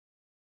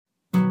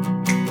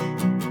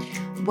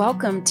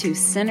Welcome to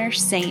Sinner,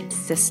 Saint,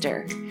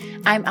 Sister.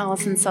 I'm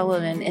Allison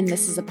Sullivan, and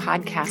this is a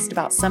podcast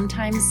about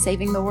sometimes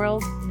saving the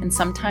world and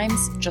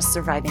sometimes just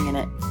surviving in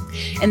it.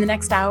 In the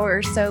next hour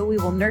or so, we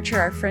will nurture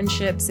our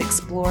friendships,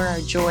 explore our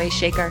joy,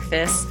 shake our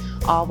fists,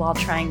 all while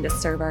trying to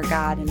serve our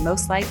God, and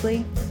most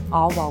likely,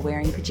 all while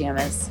wearing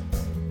pajamas.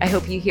 I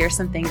hope you hear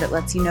something that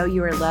lets you know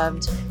you are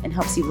loved and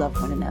helps you love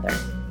one another.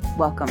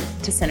 Welcome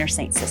to Sinner,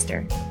 Saint,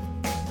 Sister.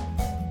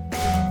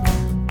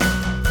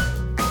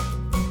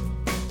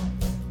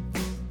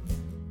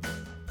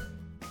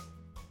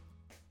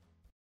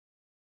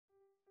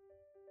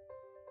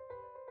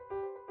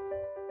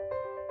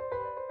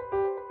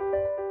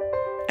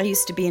 I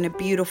used to be in a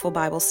beautiful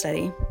Bible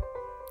study.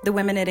 The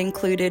women it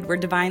included were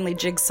divinely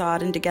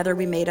jigsawed, and together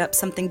we made up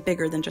something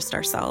bigger than just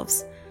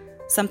ourselves.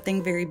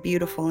 Something very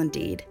beautiful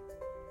indeed.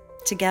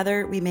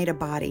 Together we made a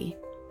body.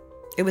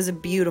 It was a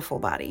beautiful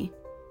body.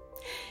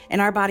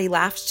 And our body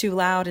laughed too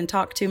loud and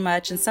talked too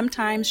much, and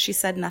sometimes she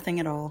said nothing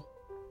at all.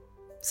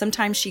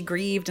 Sometimes she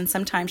grieved, and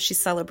sometimes she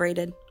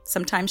celebrated.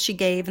 Sometimes she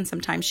gave, and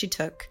sometimes she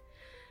took.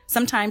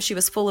 Sometimes she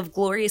was full of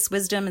glorious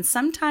wisdom, and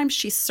sometimes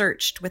she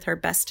searched with her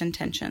best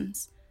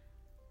intentions.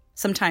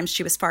 Sometimes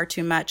she was far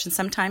too much, and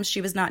sometimes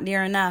she was not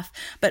near enough,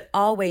 but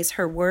always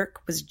her work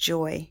was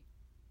joy.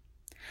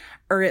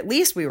 Or at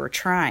least we were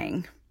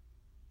trying.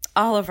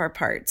 All of our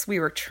parts, we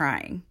were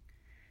trying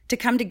to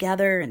come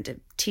together and to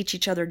teach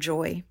each other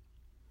joy.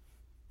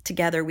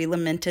 Together, we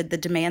lamented the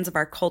demands of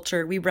our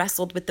culture. We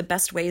wrestled with the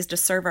best ways to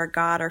serve our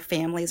God, our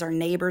families, our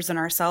neighbors, and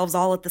ourselves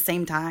all at the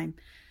same time.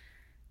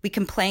 We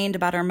complained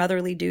about our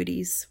motherly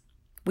duties.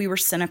 We were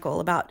cynical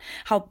about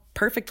how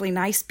perfectly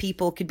nice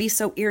people could be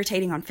so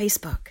irritating on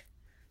Facebook.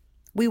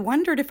 We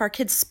wondered if our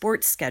kids'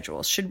 sports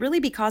schedules should really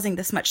be causing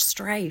this much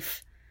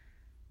strife.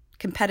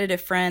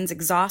 Competitive friends,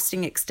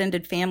 exhausting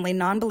extended family,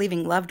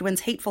 non-believing loved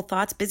ones, hateful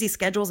thoughts, busy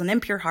schedules, and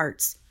impure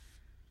hearts.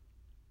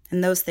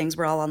 And those things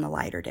were all on the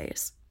lighter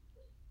days.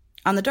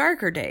 On the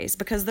darker days,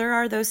 because there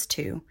are those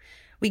too,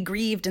 we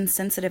grieved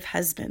insensitive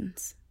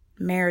husbands,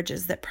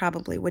 marriages that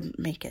probably wouldn't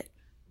make it.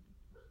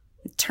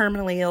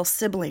 Terminally ill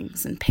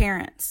siblings and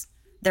parents,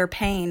 their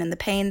pain and the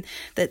pain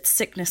that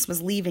sickness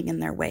was leaving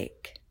in their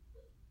wake.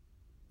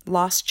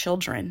 Lost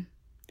children,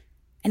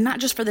 and not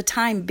just for the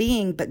time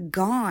being, but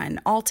gone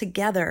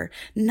altogether.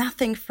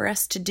 Nothing for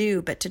us to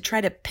do but to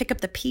try to pick up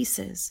the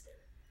pieces.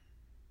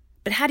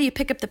 But how do you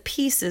pick up the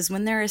pieces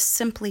when there is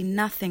simply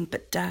nothing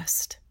but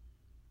dust?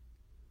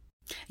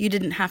 You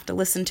didn't have to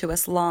listen to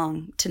us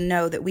long to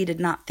know that we did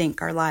not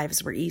think our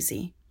lives were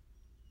easy.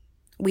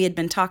 We had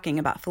been talking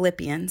about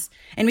Philippians,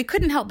 and we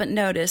couldn't help but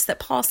notice that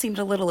Paul seemed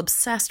a little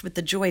obsessed with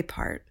the joy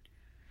part.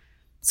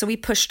 So we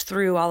pushed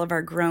through all of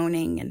our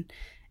groaning and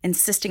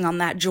insisting on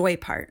that joy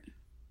part,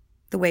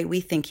 the way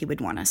we think he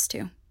would want us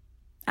to,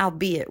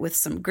 albeit with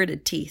some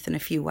gritted teeth and a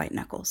few white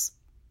knuckles.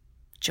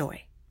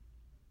 Joy.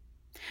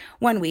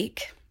 One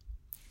week,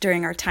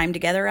 during our time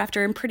together,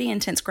 after a pretty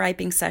intense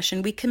griping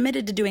session, we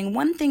committed to doing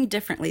one thing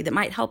differently that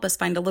might help us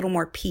find a little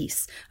more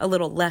peace, a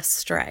little less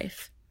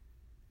strife.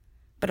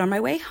 But on my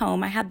way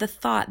home, I had the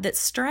thought that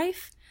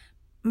strife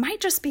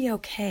might just be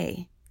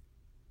okay.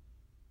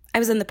 I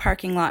was in the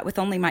parking lot with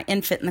only my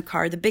infant in the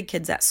car, the big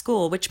kids at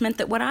school, which meant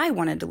that what I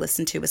wanted to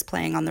listen to was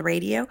playing on the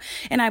radio,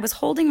 and I was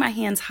holding my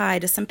hands high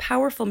to some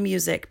powerful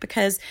music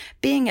because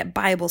being at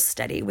Bible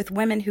study with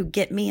women who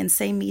get me and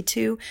say me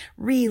too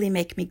really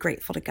make me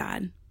grateful to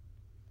God.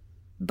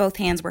 Both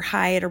hands were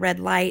high at a red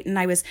light, and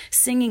I was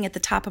singing at the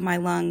top of my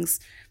lungs.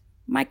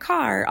 My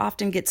car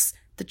often gets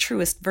the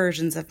truest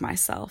versions of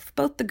myself,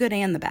 both the good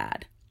and the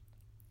bad.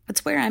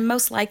 It's where I'm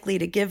most likely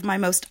to give my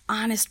most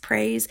honest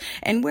praise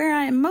and where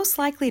I am most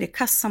likely to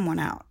cuss someone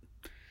out.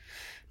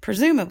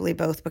 Presumably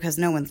both because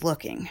no one's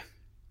looking.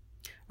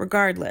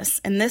 Regardless,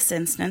 in this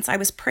instance, I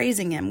was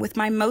praising him with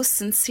my most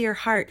sincere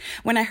heart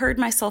when I heard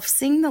myself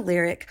sing the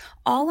lyric,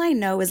 "All I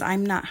know is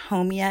I'm not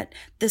home yet.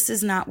 This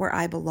is not where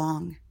I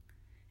belong."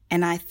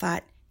 And I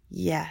thought,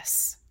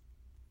 yes,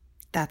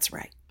 that's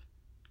right.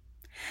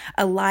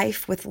 A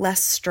life with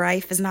less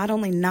strife is not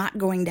only not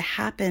going to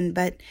happen,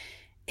 but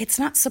it's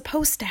not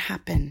supposed to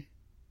happen.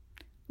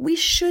 We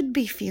should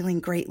be feeling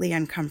greatly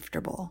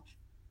uncomfortable.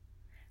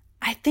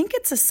 I think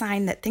it's a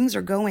sign that things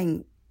are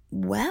going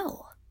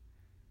well.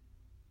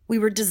 We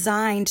were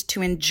designed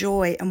to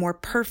enjoy a more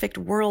perfect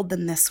world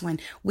than this one.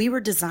 We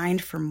were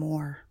designed for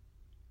more.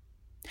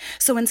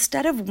 So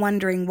instead of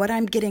wondering what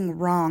I'm getting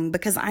wrong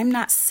because I'm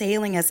not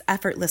sailing as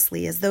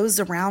effortlessly as those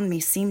around me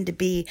seem to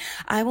be,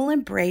 I will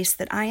embrace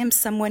that I am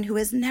someone who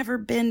has never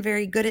been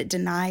very good at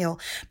denial,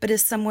 but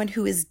is someone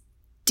who is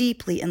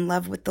deeply in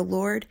love with the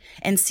Lord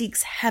and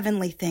seeks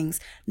heavenly things,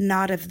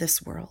 not of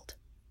this world.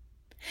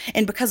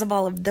 And because of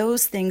all of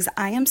those things,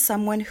 I am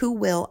someone who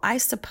will, I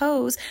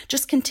suppose,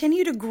 just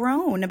continue to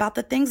groan about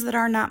the things that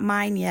are not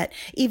mine yet,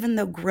 even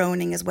though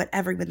groaning is what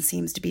everyone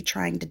seems to be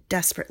trying to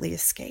desperately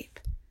escape.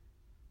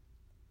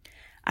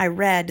 I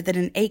read that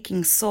an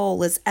aching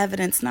soul is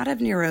evidence not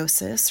of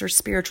neurosis or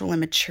spiritual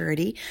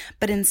immaturity,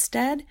 but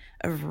instead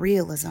of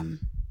realism.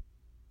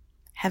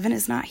 Heaven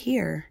is not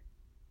here.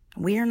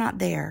 We are not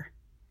there.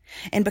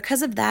 And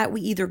because of that,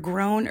 we either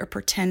groan or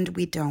pretend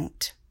we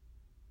don't.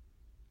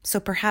 So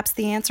perhaps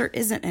the answer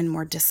isn't in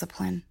more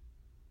discipline.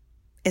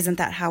 Isn't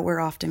that how we're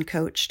often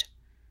coached?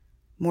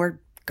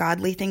 More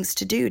godly things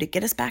to do to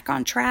get us back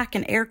on track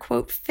and air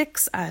quote,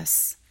 fix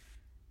us.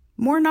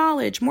 More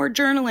knowledge, more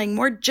journaling,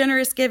 more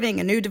generous giving,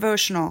 a new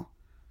devotional.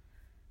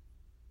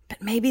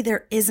 But maybe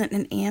there isn't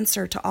an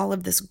answer to all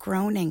of this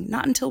groaning,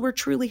 not until we're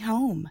truly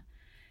home.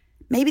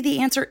 Maybe the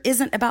answer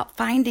isn't about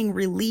finding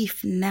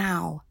relief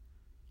now.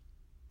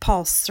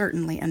 Paul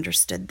certainly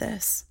understood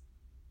this.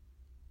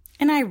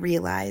 And I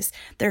realize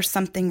there's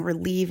something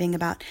relieving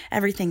about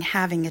everything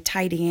having a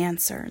tidy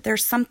answer.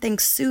 There's something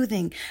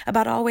soothing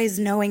about always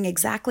knowing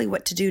exactly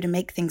what to do to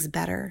make things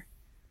better.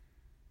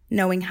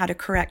 Knowing how to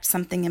correct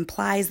something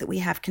implies that we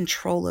have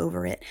control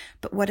over it.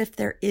 But what if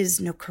there is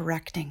no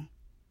correcting?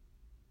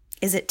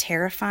 Is it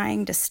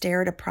terrifying to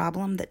stare at a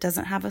problem that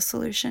doesn't have a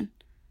solution?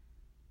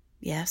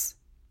 Yes.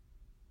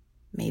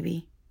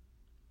 Maybe.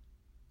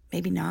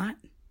 Maybe not.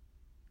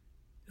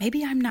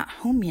 Maybe I'm not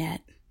home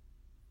yet.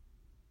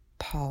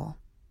 Paul.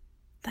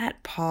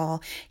 That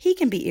Paul. He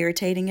can be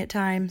irritating at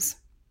times.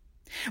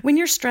 When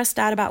you're stressed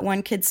out about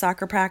one kid's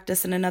soccer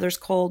practice and another's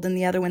cold and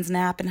the other one's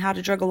nap and how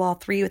to juggle all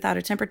three without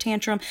a temper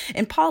tantrum,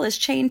 and Paul is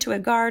chained to a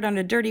guard on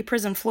a dirty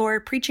prison floor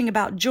preaching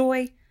about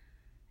joy,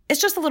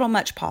 it's just a little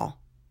much, Paul.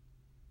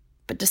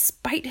 But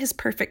despite his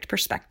perfect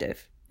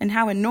perspective and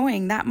how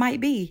annoying that might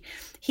be,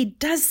 he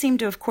does seem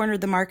to have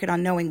cornered the market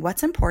on knowing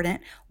what's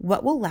important,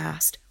 what will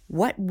last,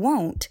 what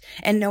won't,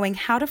 and knowing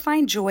how to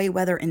find joy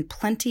whether in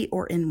plenty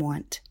or in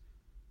want.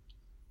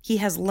 He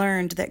has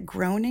learned that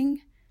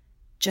groaning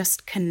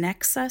just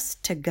connects us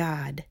to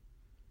God.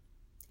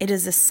 It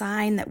is a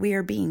sign that we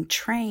are being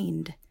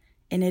trained,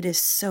 and it is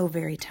so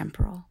very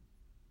temporal.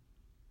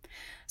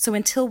 So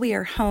until we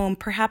are home,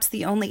 perhaps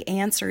the only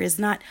answer is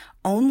not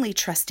only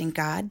trusting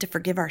God to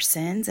forgive our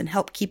sins and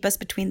help keep us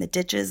between the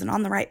ditches and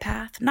on the right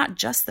path, not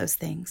just those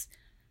things.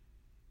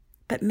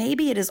 But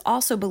maybe it is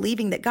also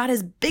believing that God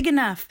is big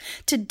enough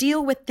to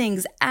deal with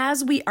things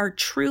as we are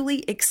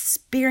truly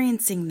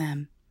experiencing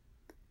them.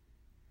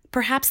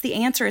 Perhaps the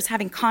answer is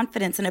having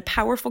confidence in a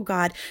powerful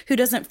God who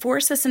doesn't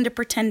force us into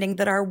pretending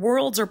that our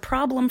worlds are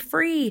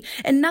problem-free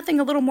and nothing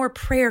a little more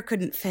prayer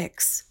couldn't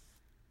fix.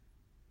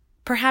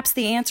 Perhaps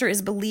the answer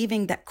is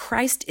believing that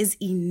Christ is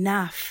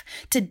enough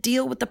to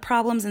deal with the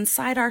problems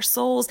inside our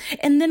souls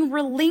and then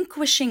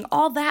relinquishing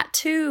all that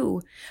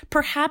too.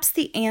 Perhaps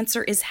the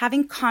answer is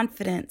having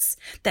confidence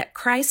that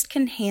Christ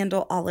can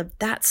handle all of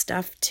that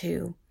stuff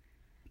too.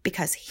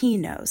 Because he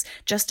knows,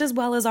 just as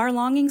well as our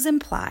longings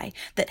imply,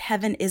 that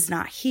heaven is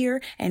not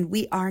here and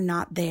we are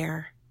not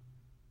there.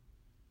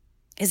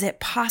 Is it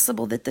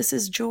possible that this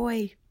is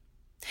joy?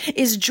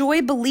 Is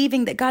joy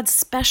believing that God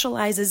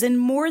specializes in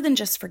more than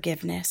just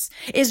forgiveness?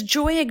 Is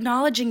joy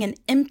acknowledging an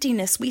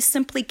emptiness we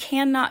simply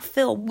cannot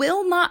fill,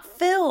 will not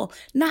fill,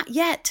 not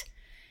yet,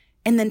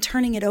 and then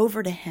turning it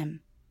over to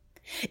him?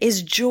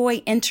 Is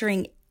joy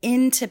entering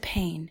into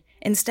pain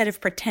instead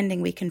of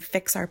pretending we can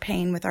fix our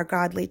pain with our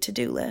godly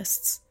to-do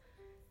lists?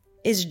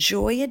 Is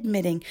joy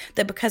admitting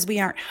that because we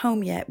aren't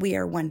home yet, we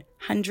are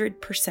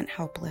 100%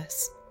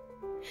 helpless?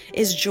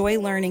 Is joy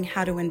learning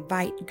how to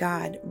invite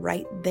God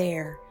right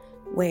there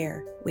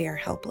where we are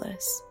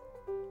helpless?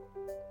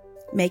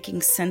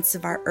 Making sense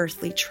of our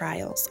earthly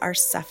trials, our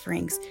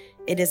sufferings,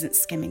 it isn't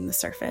skimming the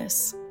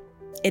surface.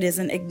 It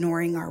isn't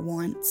ignoring our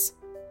wants.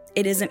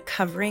 It isn't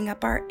covering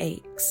up our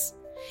aches.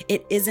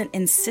 It isn't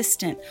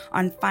insistent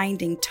on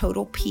finding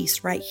total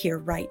peace right here,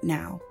 right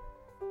now.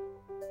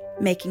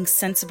 Making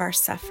sense of our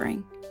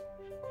suffering,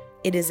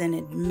 it is in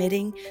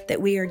admitting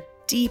that we are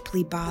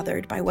deeply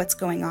bothered by what's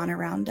going on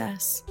around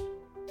us.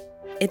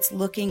 It's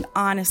looking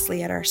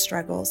honestly at our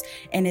struggles,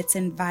 and it's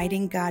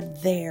inviting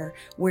God there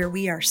where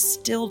we are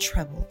still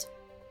troubled,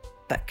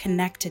 but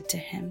connected to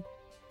him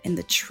in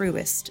the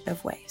truest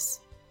of ways.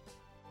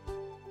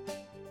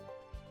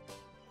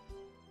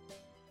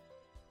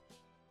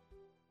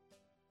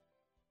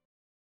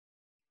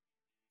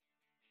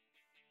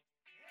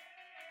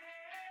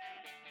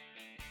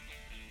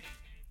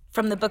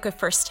 From the book of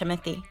 1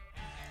 Timothy,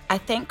 I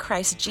thank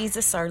Christ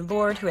Jesus our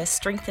Lord who has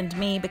strengthened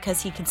me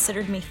because he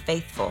considered me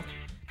faithful,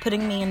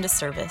 putting me into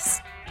service.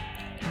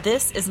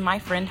 This is my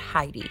friend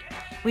Heidi.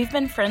 We've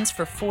been friends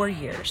for 4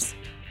 years.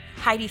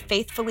 Heidi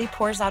faithfully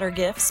pours out her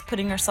gifts,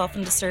 putting herself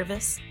into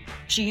service.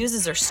 She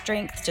uses her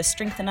strength to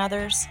strengthen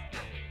others.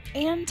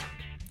 And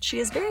she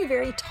is very,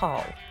 very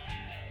tall.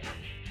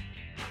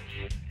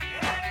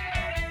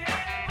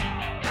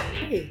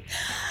 Hey.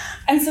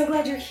 I'm so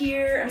glad you're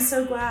here. I'm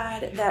so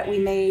glad that we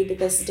made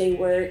this day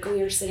work.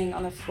 We were sitting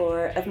on the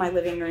floor of my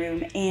living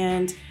room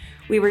and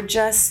we were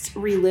just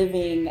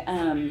reliving.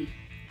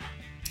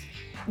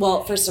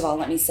 Well, first of all,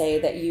 let me say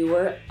that you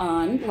were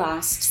on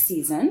last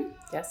season.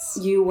 Yes.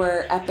 You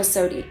were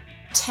episode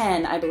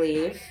 10, I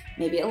believe,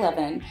 maybe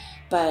 11,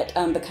 but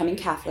Becoming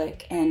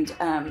Catholic. And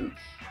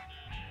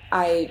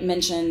I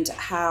mentioned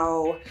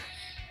how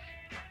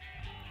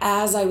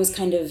as I was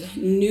kind of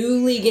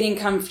newly getting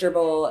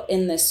comfortable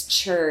in this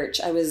church,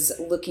 I was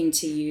looking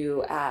to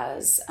you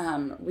as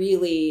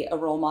really a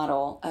role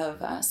model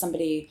of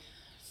somebody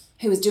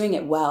who was doing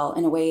it well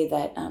in a way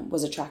that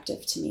was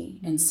attractive to me.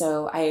 And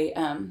so I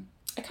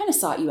kind of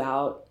sought you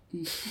out,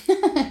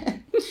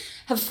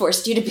 have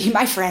forced you to be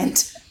my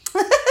friend.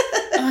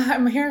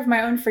 I'm here of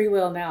my own free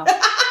will now.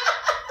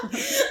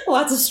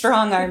 Lots of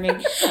strong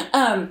arming.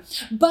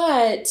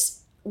 But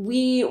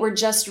we were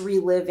just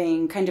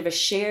reliving kind of a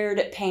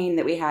shared pain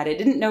that we had. I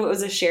didn't know it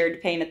was a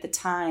shared pain at the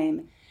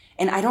time.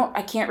 And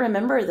I can't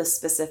remember the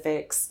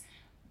specifics,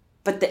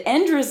 but the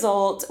end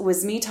result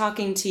was me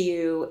talking to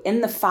you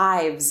in the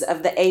 5s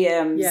of the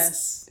AMs.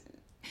 Yes.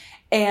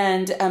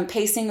 And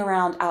pacing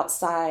around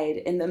outside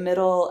in the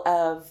middle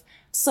of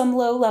some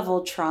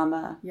low-level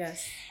trauma.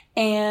 Yes.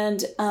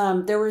 And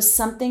there was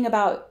something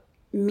about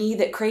me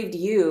that craved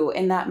you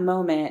in that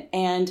moment.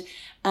 And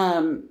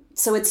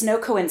so it's no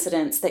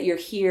coincidence that you're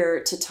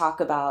here to talk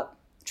about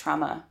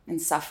trauma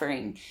and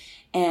suffering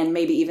and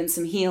maybe even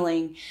some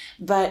healing.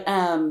 But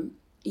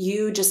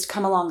you just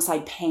come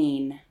alongside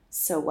pain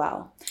so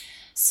well.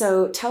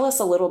 So tell us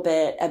a little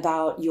bit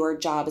about your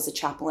job as a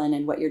chaplain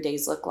and what your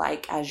days look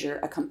like as you're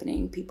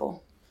accompanying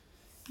people.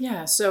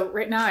 Yeah, so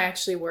right now I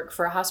actually work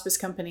for a hospice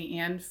company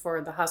and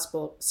for the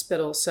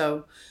hospital.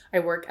 So I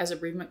work as a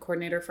bereavement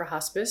coordinator for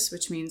hospice,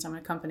 which means I'm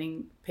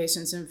accompanying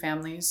patients and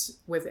families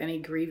with any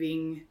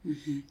grieving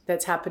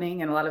that's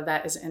happening. And a lot of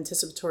that is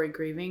anticipatory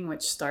grieving,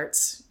 which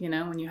starts,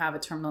 when you have a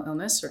terminal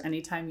illness or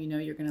anytime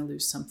you're going to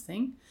lose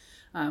something.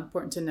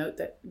 Important to note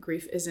that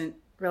grief isn't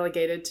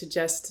relegated to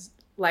just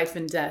life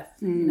and death.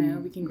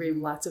 We can grieve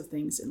lots of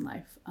things in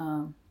life.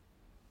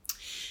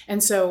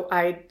 And so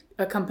I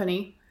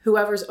accompany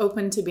whoever's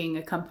open to being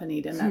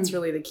accompanied. And that's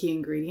really the key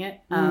ingredient.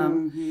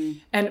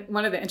 And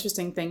one of the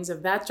interesting things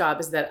of that job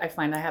is that I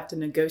find I have to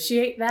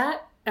negotiate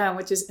that,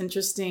 which is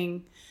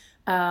interesting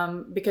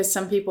because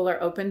some people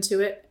are open to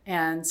it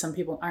and some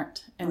people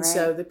aren't. And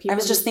so the people... I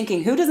was just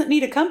thinking, who doesn't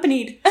need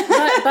accompanied?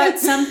 but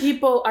some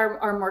people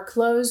are more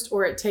closed,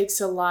 or it takes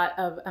a lot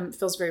of, it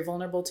feels very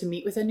vulnerable to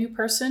meet with a new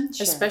person,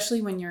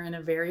 especially when you're in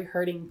a very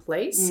hurting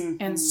place.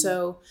 And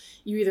so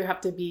you either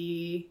have to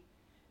be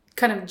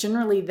kind of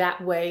generally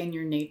that way in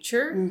your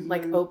nature,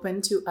 like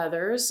open to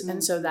others.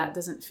 And so that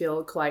doesn't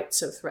feel quite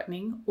so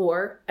threatening,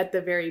 or at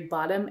the very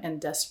bottom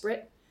and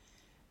desperate,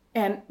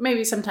 and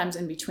maybe sometimes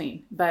in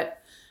between.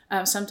 But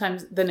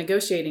sometimes the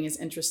negotiating is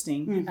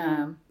interesting.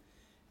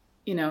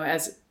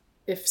 As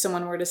if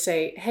someone were to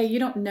say, hey, you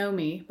don't know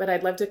me, but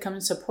I'd love to come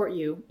and support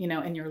you,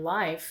 in your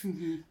life.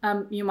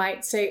 You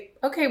might say,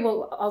 okay,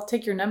 well, I'll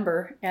take your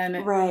number. And,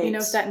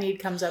 if that need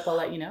comes up, I'll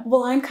let you know.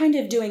 Well, I'm kind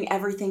of doing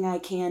everything I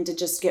can to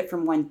just get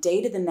from one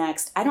day to the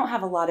next. I don't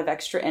have a lot of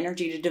extra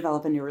energy to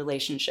develop a new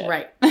relationship.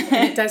 Right. And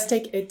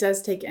it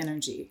does take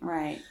energy.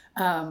 Right.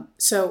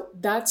 So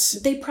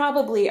they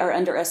probably are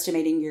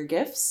underestimating your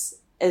gifts,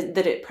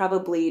 that it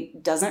probably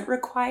doesn't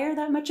require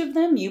that much of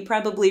them. You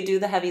probably do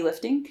the heavy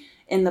lifting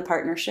in the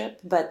partnership,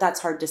 but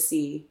that's hard to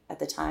see at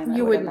the time.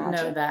 You wouldn't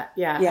know that.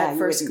 At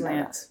first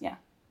glance. Yeah.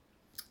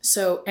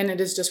 So, and it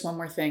is just one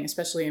more thing,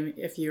 especially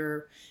if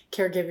you're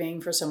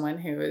caregiving for someone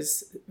who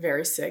is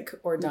very sick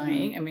or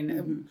dying. I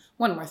mean,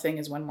 one more thing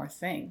is one more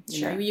thing.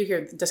 You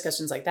hear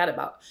discussions like that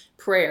about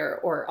prayer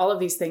or all of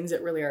these things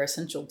that really are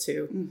essential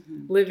to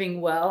living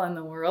well in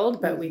the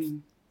world, but we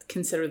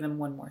consider them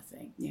one more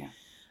thing. Yeah.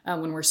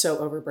 When we're so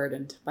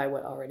overburdened by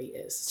what already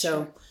is.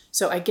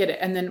 So I get it.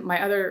 And then my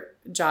other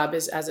job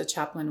is as a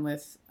chaplain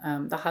with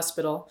the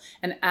hospital.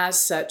 And as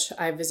such,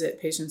 I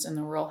visit patients in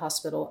the rural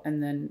hospital,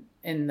 and then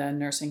in the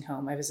nursing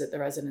home, I visit the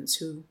residents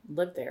who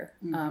live there,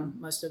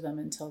 most of them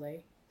until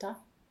they die.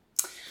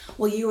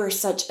 Well, you were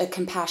such a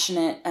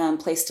compassionate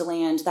place to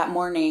land that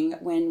morning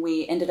when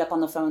we ended up on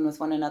the phone with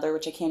one another,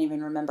 which I can't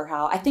even remember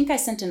how. I think I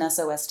sent an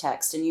SOS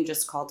text and you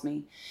just called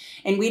me.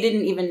 And we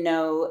didn't even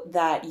know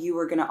that you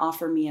were going to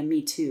offer me a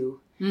me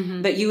too.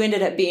 But you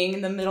ended up being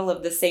in the middle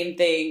of the same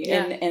thing.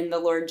 Yeah. And the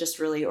Lord just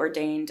really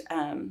ordained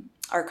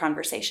our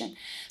conversation.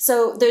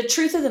 So the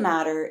truth of the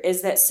matter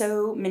is that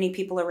so many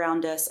people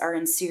around us are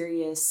in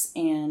serious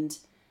and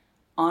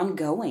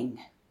ongoing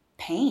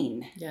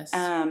pain. Yes.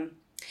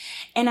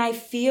 And I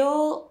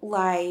feel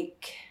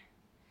like,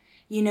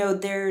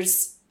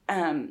 there's,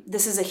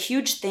 this is a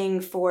huge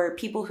thing for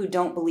people who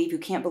don't believe, who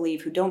can't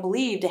believe, who don't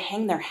believe, to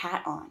hang their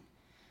hat on.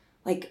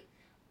 Like,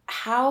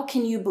 how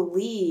can you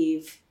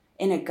believe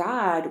in a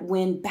God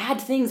when bad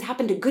things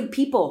happen to good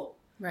people?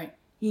 Right.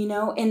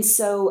 And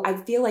so I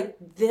feel like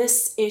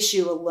this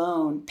issue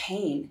alone,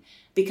 pain,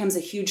 becomes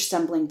a huge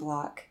stumbling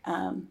block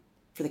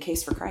for the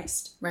case for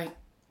Christ. Right.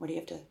 What do you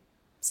have to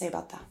say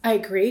about that? I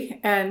agree.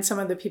 And some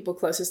of the people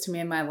closest to me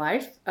in my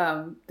life,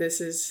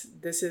 this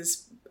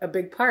is a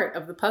big part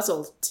of the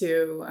puzzle,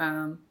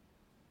 to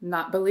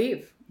not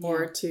believe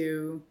or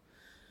to,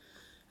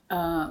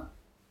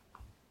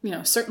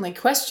 certainly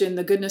question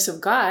the goodness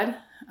of God.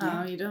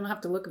 You don't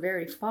have to look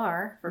very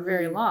far for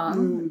very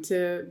long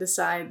to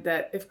decide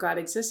that if God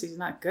exists, he's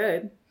not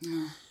good.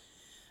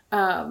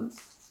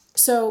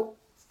 So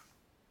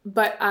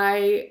But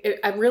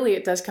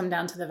it does come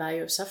down to the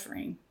value of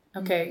suffering.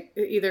 Okay.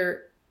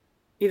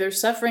 Either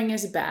suffering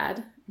is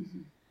bad,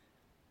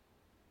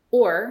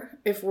 or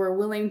if we're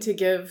willing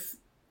to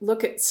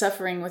look at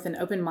suffering with an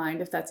open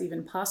mind, if that's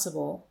even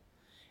possible.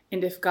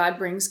 And if God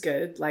brings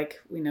good,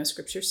 like we know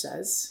scripture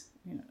says,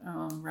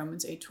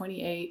 Romans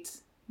 8:28,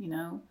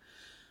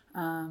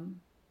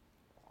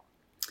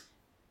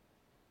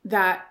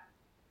 that,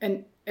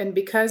 and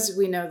because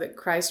we know that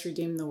Christ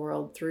redeemed the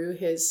world through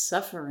his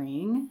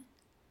suffering,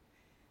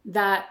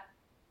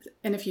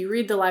 and if you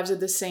read the lives of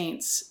the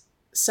saints,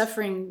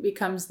 suffering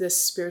becomes this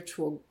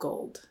spiritual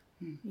gold.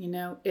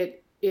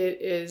 It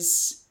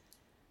is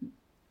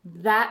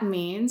that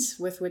means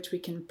with which we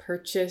can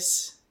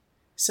purchase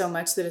so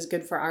much that is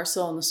good for our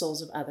soul and the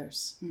souls of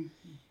others.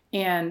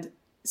 And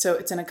so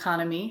it's an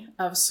economy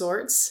of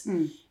sorts.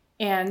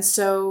 And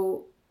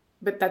so,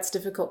 but that's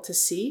difficult to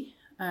see.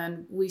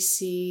 And we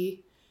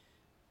see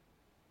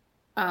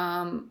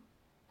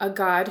a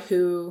God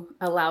who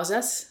allows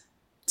us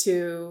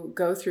to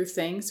go through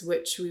things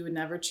which we would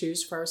never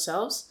choose for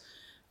ourselves.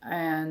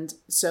 And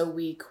so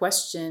we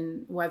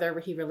question whether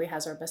he really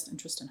has our best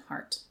interest in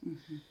heart.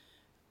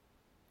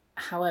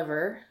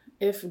 However,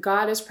 if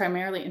God is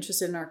primarily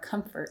interested in our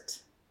comfort,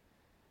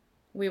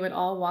 we would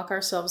all walk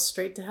ourselves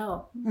straight to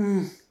hell.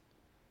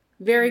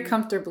 Very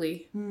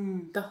comfortably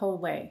the whole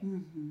way.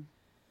 And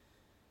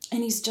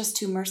he's just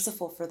too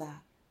merciful for that.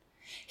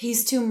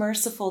 He's too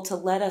merciful to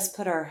let us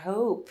put our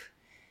hope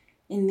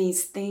in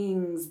these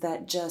things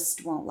that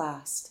just won't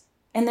last.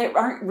 And they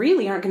aren't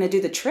going to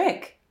do the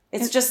trick.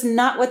 It's just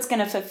not what's going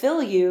to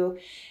fulfill you.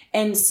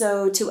 And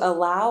so to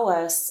allow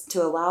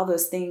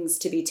those things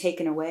to be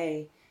taken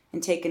away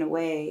and taken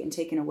away and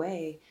taken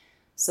away,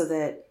 so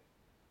that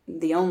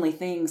the only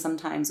thing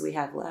sometimes we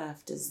have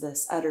left is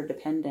this utter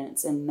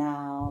dependence. And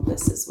now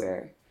this is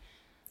where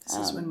this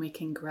is when we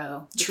can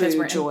grow.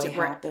 True joy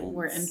happens.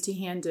 We're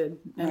empty-handed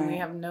and we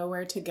have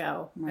nowhere to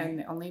go. Right. And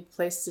the only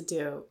place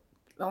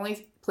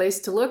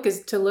to look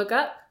is to look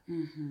up.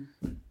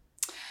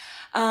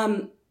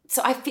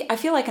 So I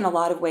feel like in a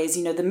lot of ways,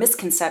 the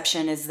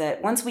misconception is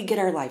that once we get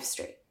our life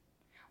straight,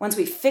 once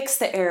we fix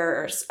the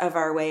errors of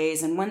our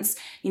ways, and once,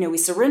 we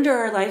surrender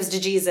our lives to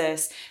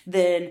Jesus,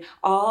 then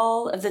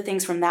all of the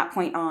things from that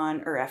point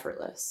on are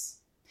effortless.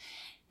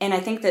 And I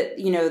think that,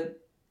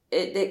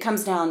 it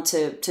comes down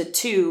to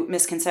two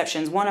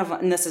misconceptions. One of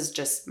them, and this is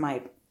just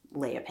my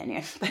lay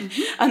opinion,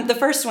 but the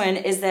first one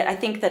is that I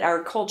think that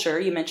our culture,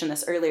 you mentioned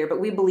this earlier, but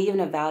we believe in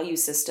a value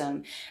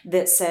system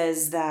that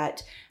says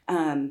that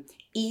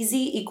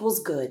easy equals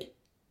good,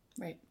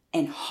 right,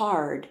 and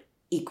hard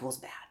equals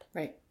bad.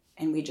 Right.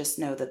 And we just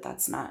know that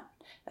that's not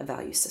a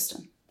value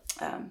system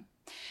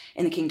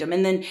in the kingdom.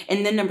 And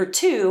then number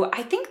two,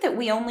 I think that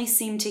we only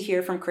seem to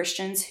hear from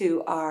Christians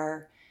who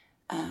are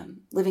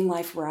living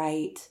life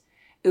right,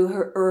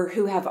 or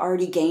who have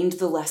already gained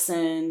the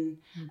lesson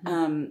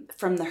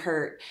from the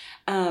hurt.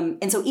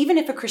 And so even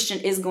if a Christian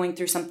is going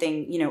through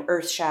something,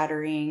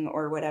 earth-shattering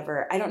or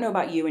whatever, I don't know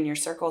about you and your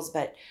circles,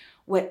 but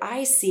what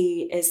I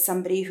see is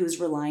somebody who's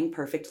relying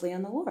perfectly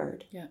on the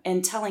Lord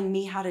and telling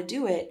me how to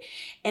do it.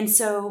 And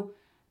so,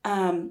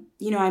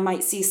 I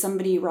might see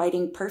somebody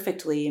writing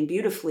perfectly and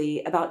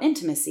beautifully about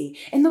intimacy,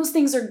 and those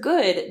things are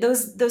good.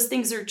 Those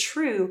things are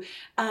true.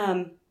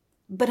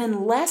 But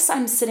unless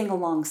I'm sitting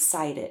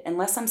alongside it,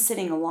 unless I'm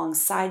sitting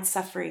alongside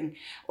suffering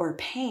or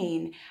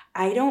pain,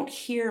 I don't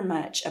hear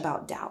much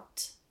about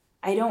doubt.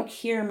 I don't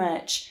hear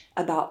much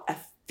about a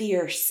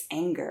fierce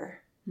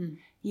anger.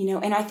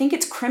 And I think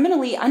it's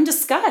criminally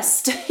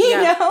undiscussed, you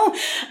know?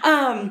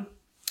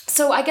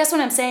 So I guess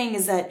what I'm saying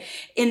is that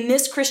in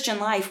this Christian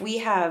life, we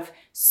have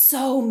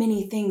so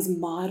many things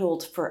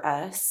modeled for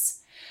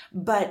us,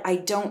 but I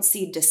don't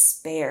see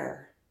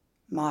despair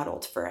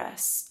modeled for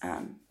us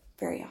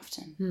very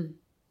often.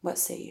 What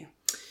say you?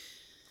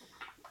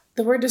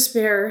 The word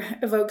despair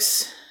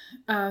evokes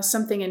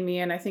something in me,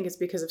 and I think it's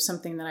because of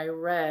something that I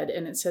read,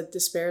 and it said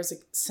despair is a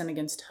sin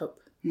against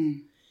hope.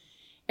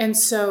 And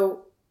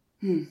so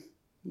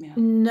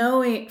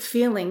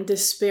feeling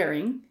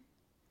despairing,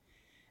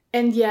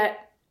 and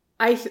yet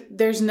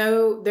there's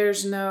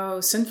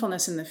no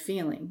sinfulness in the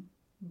feeling,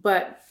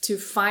 but to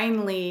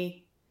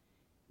finally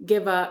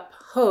give up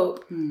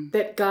hope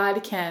that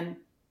God can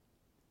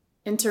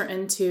enter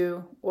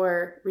into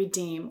or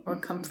redeem or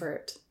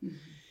comfort.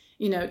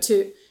 We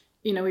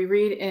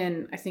read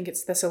in, I think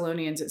it's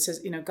Thessalonians, it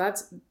says,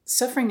 God's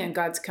suffering and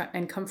God's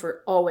and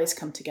comfort always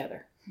come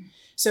together.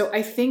 So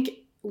I think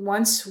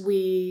once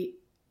we...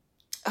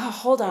 Oh,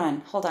 hold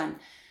on.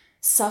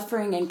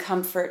 Suffering and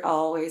comfort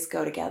always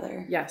go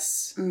together.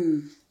 Yes.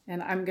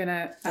 And I'm going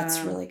to... That's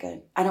really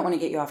good. I don't want to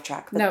get you off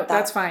track. But no,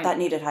 that's fine. That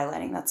needed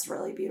highlighting. That's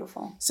really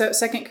beautiful. So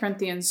 2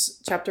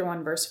 Corinthians chapter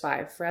 1, verse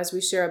 5. For as we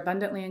share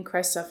abundantly in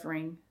Christ's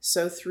suffering,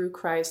 so through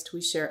Christ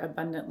we share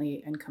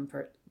abundantly in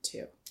comfort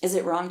too. Is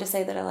it wrong to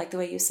say that I like the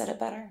way you said it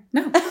better?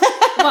 No.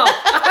 Well,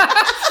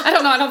 I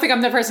don't know. I don't think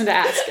I'm the person to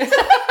ask.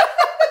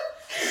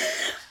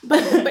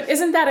 But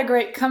isn't that a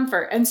great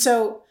comfort? And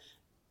so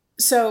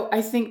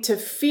I think to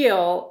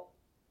feel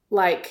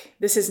like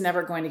this is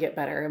never going to get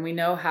better. And we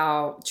know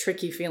how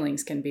tricky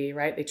feelings can be,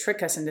 right? They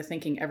trick us into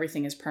thinking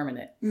everything is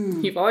permanent.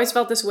 You've always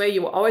felt this way.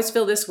 You will always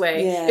feel this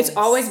way. Yes. It's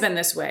always been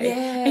this way.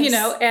 Yes. You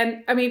know,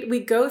 and I mean, we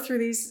go through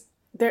these.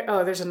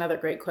 There's another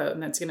great quote,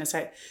 and that's going to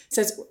say, it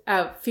says,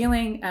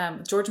 feeling,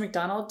 George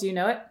MacDonald, do you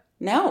know it?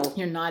 No.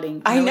 You're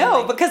nodding. I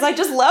know, because I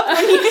just love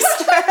when you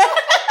start.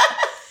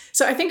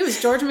 So I think it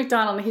was George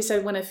MacDonald, and he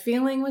said, when a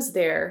feeling was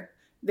there,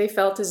 they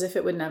felt as if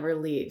it would never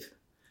leave.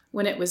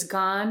 When it was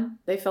gone,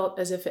 they felt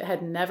as if it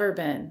had never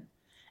been.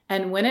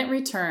 And when it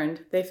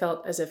returned, they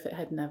felt as if it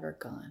had never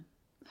gone.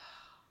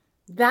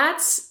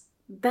 That's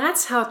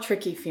how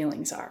tricky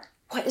feelings are.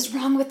 What is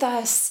wrong with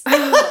us?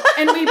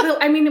 And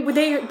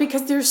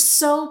because they're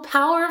so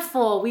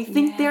powerful. We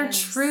think they're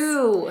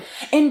true.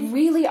 And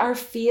really our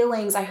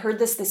feelings, I heard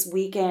this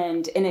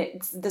weekend,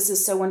 and this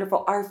is so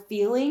wonderful. Our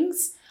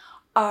feelings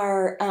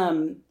are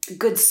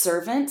good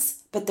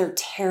servants, but they're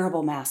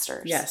terrible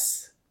masters.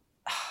 Yes.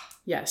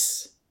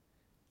 Yes.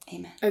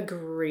 Amen.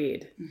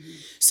 Agreed. Mm-hmm.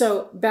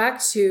 So back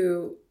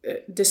to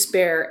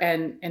despair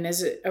and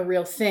is it a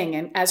real thing?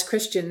 And as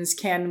Christians,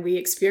 can we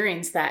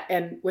experience that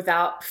and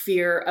without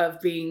fear of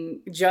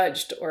being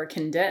judged or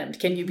condemned?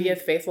 Can you be a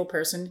faithful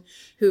person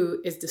who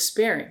is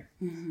despairing?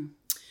 Mm-hmm.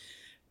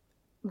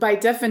 By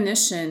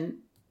definition,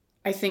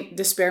 I think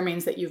despair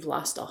means that you've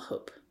lost all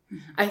hope.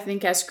 Mm-hmm. I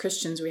think as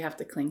Christians, we have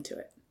to cling to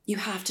it. You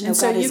have to know and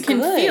God is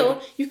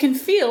good. You can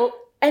feel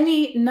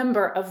any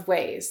number of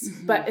ways,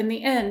 but in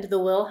the end, the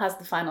will has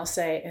the final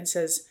say and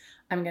says,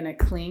 I'm going to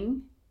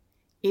cling,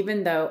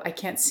 even though I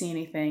can't see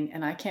anything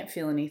and I can't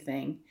feel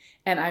anything.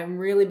 And I'm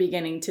really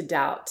beginning to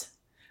doubt.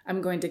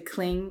 I'm going to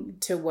cling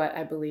to what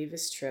I believe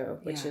is true,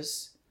 which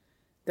is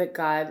that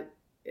God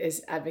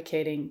is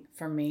advocating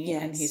for me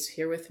and he's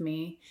here with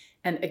me.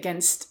 And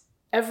against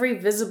every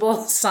visible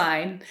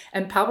sign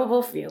and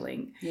palpable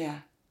feeling,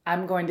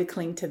 I'm going to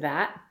cling to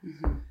that.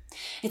 Mm-hmm.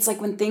 It's like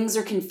when things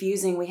are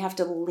confusing, we have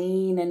to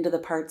lean into the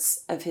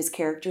parts of his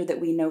character that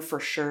we know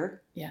for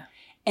sure. Yeah.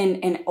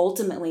 And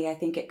ultimately, I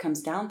think it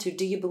comes down to,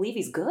 do you believe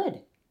he's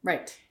good?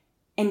 Right.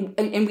 And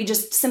we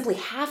just simply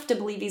have to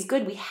believe he's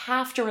good. We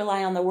have to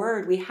rely on the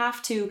word. We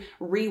have to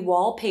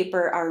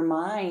re-wallpaper our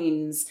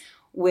minds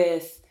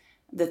with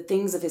the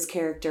things of his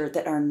character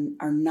that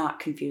are not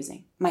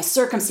confusing. My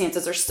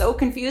circumstances are so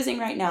confusing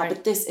right now,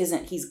 but this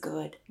isn't. He's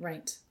good.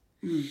 Right.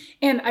 Mm.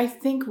 And I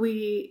think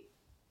we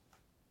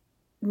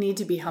need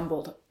to be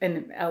humbled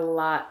in a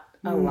lot.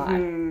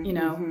 You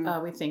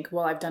know, we think,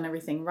 well, I've done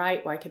everything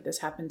right. Why could this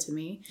happen to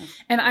me? Okay.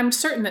 And I'm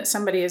certain that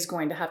somebody is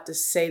going to have to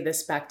say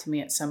this back to me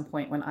at some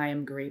point when I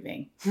am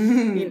grieving.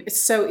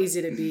 It's so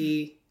easy to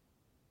be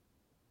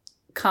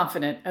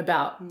confident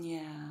about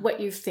what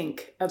you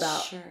think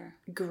about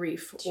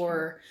grief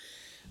or,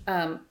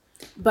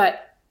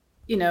 but,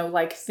 you know,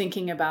 like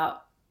thinking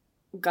about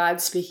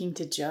God speaking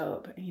to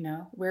Job, you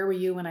know, where were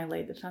you when I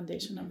laid the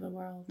foundation of the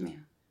world? Yeah.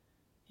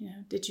 You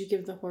know, did you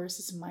give the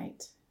horses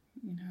might?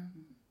 You know,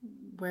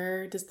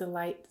 where does the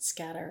light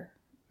scatter?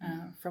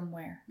 From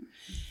where?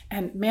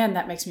 And man,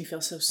 that makes me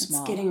feel so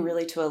small. It's getting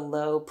really to a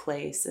low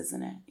place,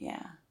 isn't it?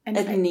 Yeah. And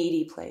a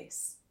needy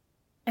place.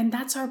 And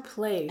that's our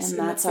place. And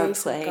that's our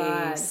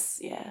place.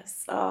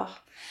 Yes. Oh.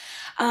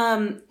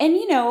 And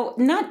you know,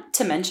 not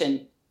to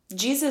mention,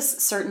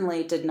 Jesus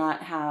certainly did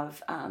not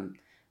have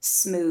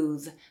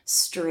smooth,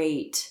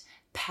 straight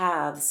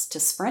paths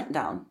to sprint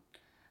down.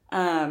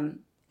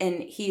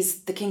 And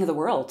he's the king of the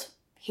world.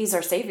 He's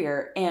our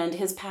savior, and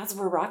his paths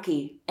were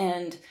rocky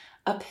and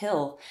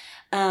uphill.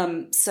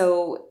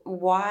 So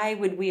why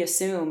would we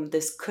assume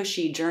this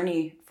cushy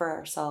journey for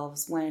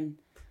ourselves when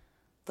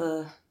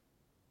the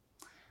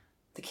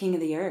king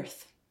of the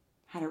earth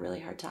had a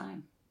really hard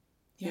time?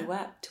 He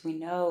wept. We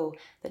know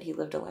that he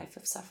lived a life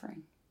of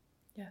suffering.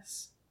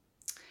 Yes.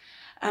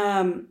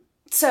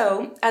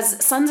 So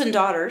as sons and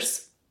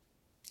daughters,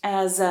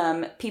 as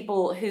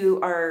people who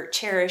are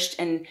cherished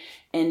and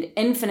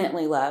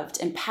infinitely loved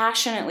and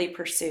passionately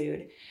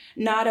pursued,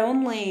 not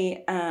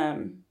only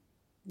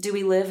do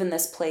we live in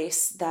this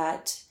place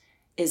that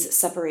is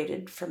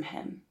separated from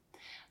him,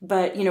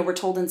 but, you know, we're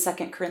told in 2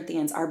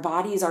 Corinthians, our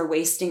bodies are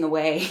wasting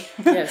away.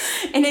 Yes.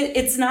 And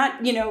it's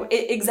not, you know,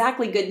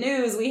 exactly good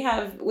news. We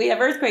have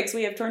earthquakes,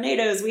 we have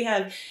tornadoes, we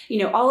have, you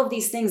know, all of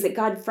these things that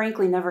God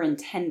frankly never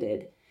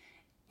intended.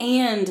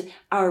 And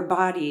our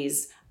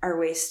bodies are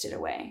wasted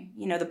away.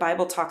 You know, the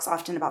Bible talks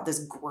often about this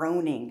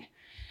groaning.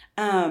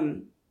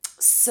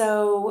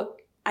 So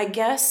I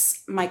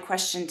guess my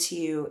question to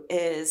you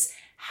is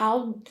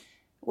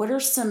what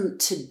are some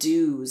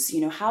to-dos?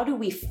 You know, how do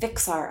we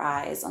fix our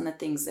eyes on the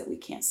things that we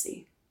can't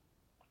see?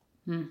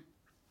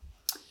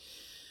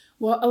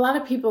 Well, a lot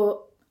of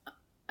people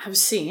have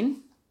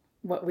seen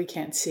what we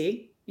can't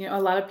see. You know,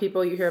 a lot of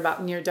people, you hear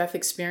about near-death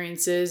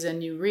experiences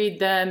and you read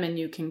them and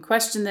you can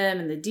question them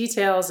and the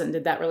details and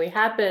did that really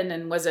happen?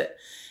 And was it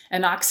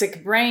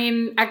anoxic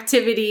brain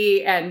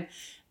activity?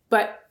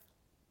 But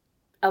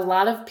a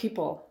lot of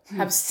people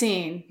have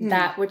seen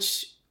that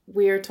which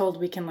we are told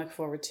we can look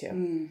forward to.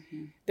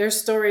 Mm-hmm. Their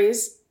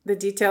stories the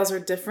details are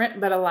different,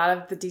 but a lot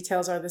of the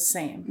details are the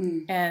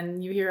same.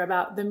 And you hear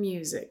about the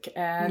music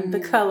and the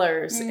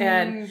colors.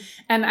 And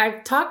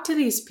I've talked to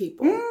these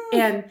people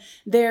and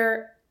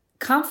their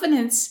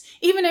confidence,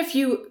 even if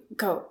you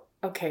go,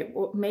 okay,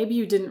 well, maybe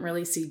you didn't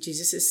really see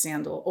Jesus's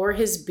sandal or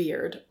his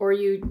beard, or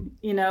you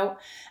know,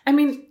 I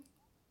mean,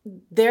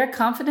 their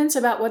confidence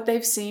about what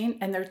they've seen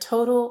and their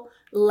total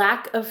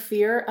lack of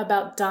fear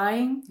about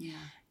dying.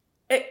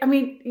 Yeah. I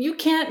mean, you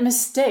can't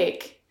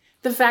mistake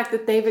the fact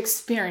that they've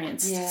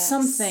experienced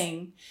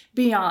something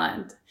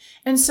beyond.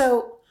 And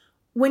so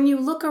when you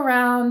look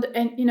around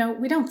and, you know,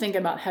 we don't think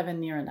about heaven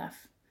near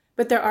enough,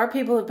 but there are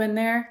people who've been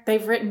there.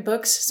 They've written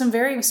books, some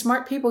very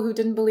smart people who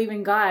didn't believe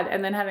in God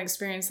and then had an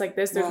experience like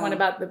this. There's one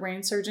about the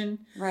brain surgeon.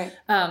 Right.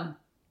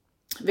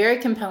 Very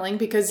compelling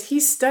because he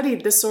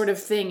studied this sort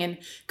of thing. And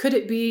could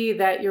it be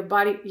that your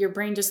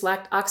brain just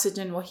lacked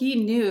oxygen? Well,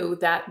 he knew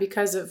that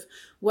because of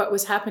what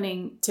was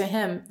happening to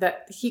him,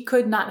 that he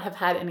could not have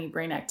had any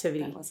brain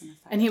activity.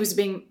 And he was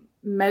being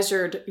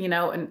measured, you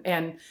know,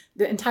 and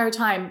the entire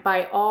time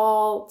by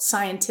all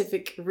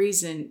scientific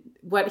reason,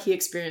 what he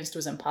experienced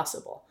was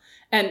impossible.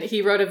 And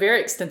he wrote a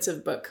very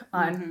extensive book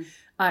on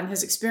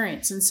his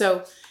experience. And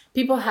so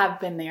people have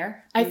been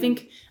there. I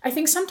think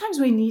sometimes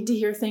we need to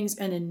hear things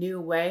in a new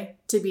way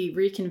to be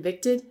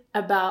reconvicted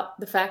about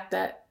the fact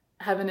that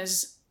heaven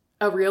is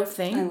a real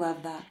thing. I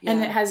love that. Yeah.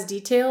 And it has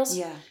details.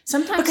 Yeah.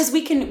 Sometimes because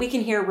we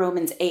can hear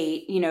Romans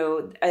 8, you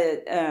know,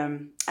 I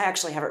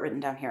actually have it written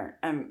down here.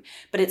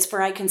 But it's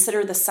for I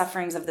consider the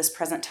sufferings of this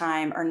present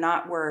time are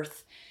not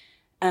worth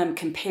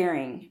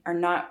comparing, are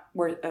not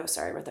worth, oh,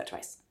 sorry, I wrote that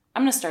twice.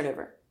 I'm going to start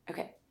over.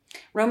 Okay.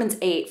 Romans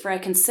 8, for I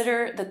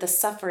consider that the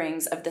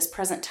sufferings of this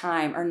present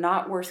time are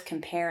not worth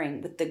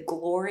comparing with the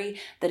glory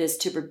that is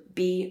to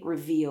be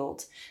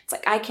revealed. It's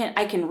like I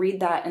can read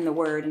that in the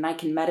Word and I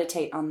can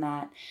meditate on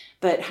that,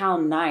 but how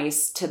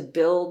nice to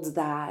build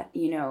that,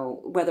 you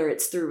know, whether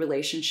it's through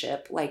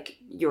relationship like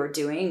you're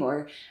doing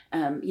or,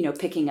 you know,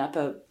 picking up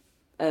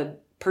a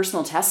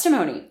personal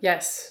testimony.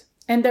 Yes.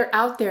 And they're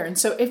out there. And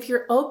so if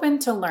you're open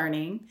to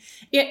learning,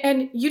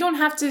 and you don't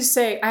have to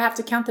say, I have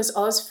to count this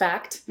all as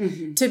fact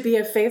to be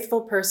a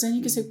faithful person.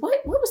 You can say,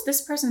 what was this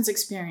person's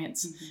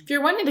experience? If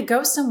you're wanting to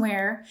go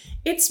somewhere,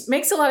 it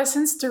makes a lot of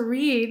sense to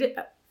read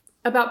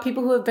about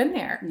people who have been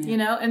there, you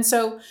know? And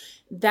so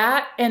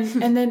that, and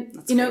then,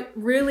 you know,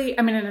 really,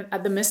 I mean,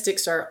 the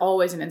mystics are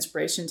always an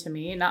inspiration to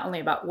me, not only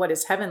about what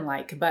is heaven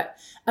like, but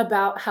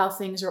about how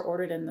things are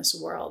ordered in this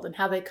world and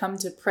how they come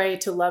to pray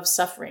to love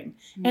suffering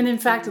and in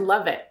fact,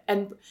 love it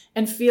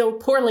and feel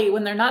poorly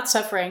when they're not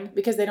suffering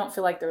because they don't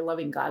feel like they're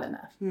loving God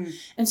enough.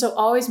 And so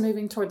always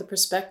moving toward the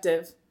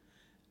perspective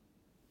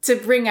to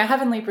bring a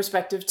heavenly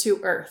perspective to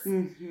earth.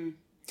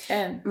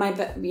 And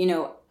you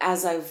know,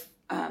 as I've,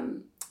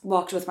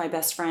 walked with my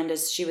best friend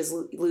as she was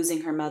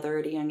losing her mother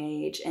at a young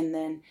age. And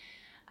then,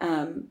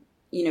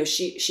 you know,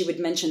 she would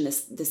mention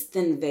this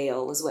thin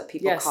veil is what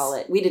people call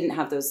it. We didn't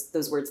have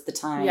those words at the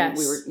time.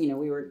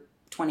 We were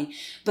 20,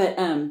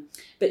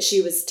 but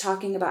she was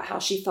talking about how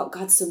she felt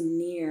God so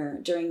near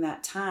during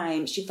that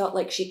time. She felt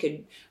like she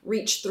could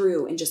reach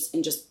through and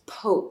just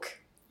poke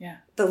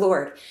the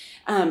Lord.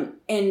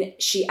 And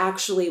she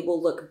actually will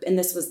look, and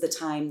this was the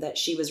time that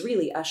she was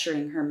really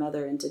ushering her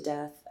mother into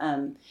death.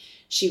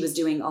 She was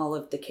doing all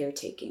of the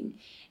caretaking,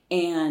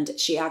 and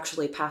she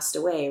actually passed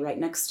away right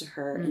next to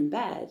her in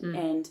bed.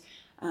 And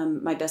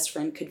my best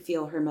friend could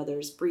feel her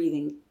mother's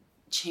breathing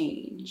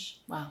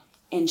change. Wow.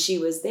 And she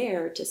was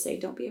there to say,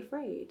 don't be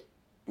afraid,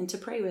 and to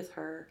pray with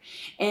her.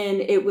 And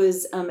it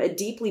was a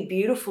deeply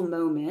beautiful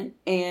moment.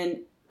 And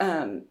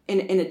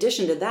in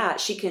addition to that,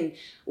 she can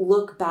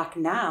look back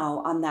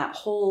now on that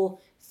whole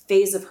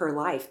phase of her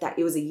life, that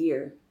it was a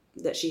year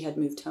that she had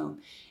moved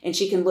home. And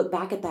she can look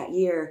back at that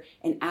year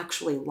and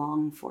actually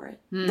long for it.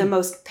 The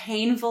most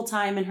painful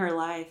time in her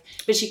life,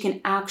 but she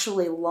can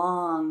actually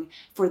long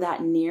for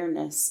that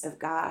nearness of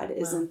God. Wow.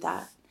 Isn't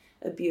that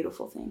a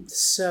beautiful thing?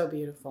 So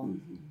beautiful.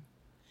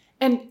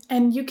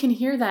 And you can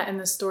hear that in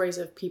the stories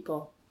of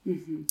people.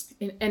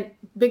 And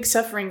big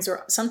sufferings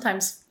are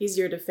sometimes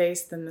easier to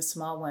face than the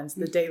small ones,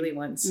 the daily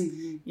ones,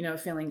 you know,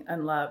 feeling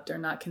unloved or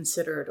not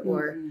considered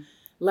or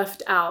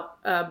left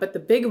out. But the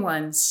big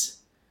ones,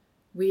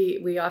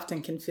 we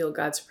often can feel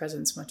God's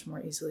presence much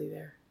more easily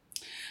there.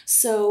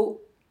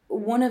 So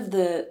one of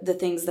the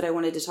things that I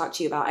wanted to talk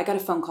to you about, I got a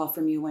phone call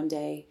from you one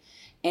day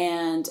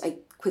and I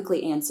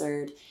quickly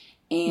answered,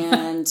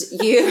 and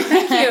you,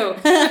 thank you.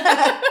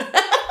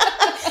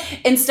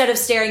 Instead of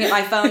staring at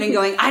my phone and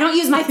going, I don't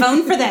use my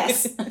phone for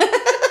this.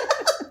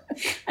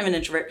 I'm an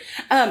introvert.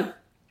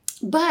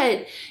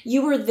 But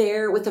you were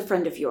there with a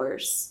friend of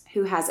yours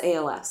who has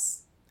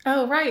ALS.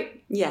 Oh,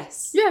 right.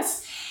 Yes.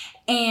 Yes.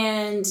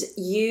 And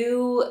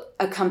you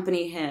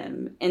accompany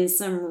him in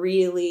some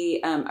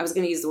really, I was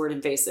going to use the word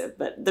invasive,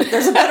 but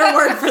there's a better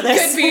word for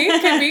this.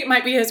 Could be,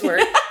 might be his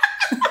word.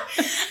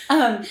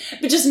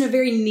 But just in a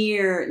very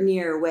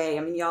near way.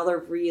 I mean, y'all are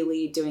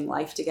really doing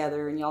life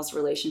together, and y'all's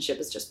relationship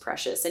is just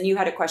precious. And you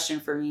had a question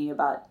for me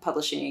about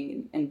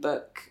publishing and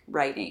book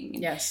writing,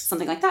 and Yes,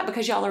 something like that,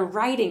 because y'all are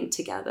writing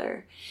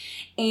together.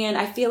 And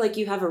I feel like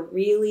you have a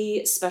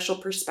really special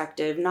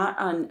perspective, not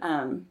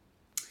on,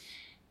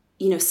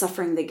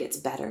 suffering that gets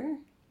better,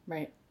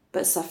 right.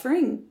 but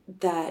suffering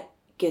that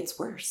gets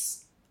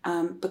worse.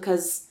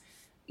 Because,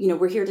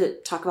 we're here to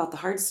talk about the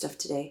hard stuff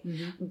today,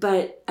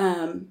 but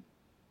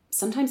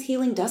sometimes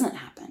healing doesn't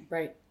happen.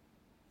 Right.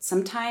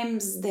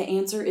 Sometimes the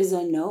answer is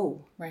a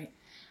no. Right.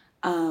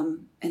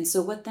 And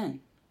so what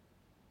then?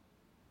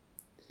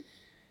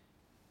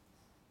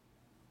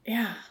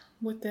 Yeah,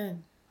 what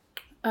then?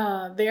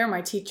 They are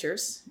my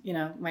teachers,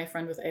 my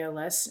friend with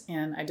ALS,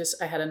 and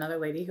I had another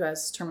lady who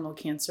has terminal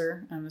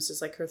cancer. This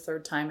is like her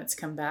third time it's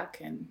come back,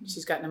 and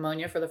she's got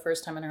pneumonia for the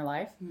first time in her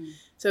life.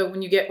 So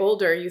when you get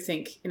older, you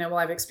think, well,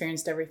 I've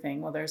experienced everything.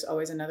 Well, there's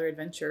always another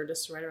adventure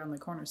just right around the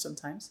corner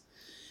sometimes.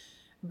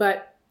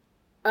 But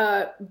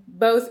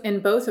in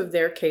both of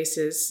their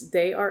cases,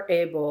 they are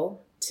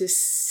able to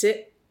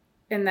sit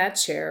in that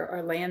chair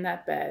or lay in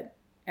that bed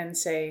and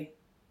say,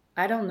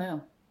 I don't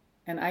know,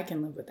 and I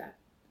can live with that.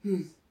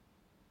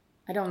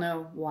 I don't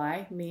know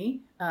why,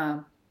 me.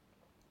 I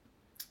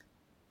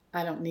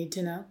don't need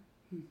to know.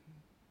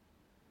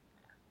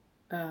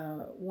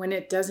 When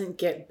it doesn't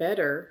get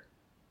better,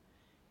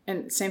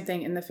 and same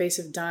thing in the face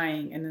of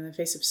dying and in the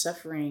face of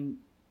suffering,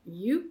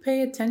 you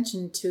pay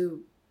attention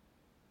to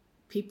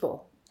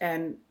people,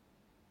 and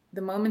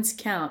the moments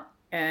count,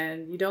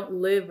 and you don't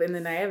live in the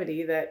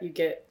naivety that you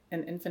get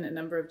an infinite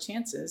number of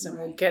chances and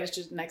we'll get it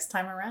just next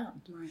time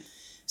around. Right.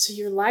 So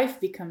your life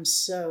becomes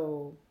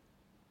so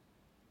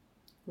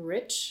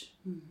rich,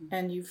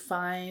 and you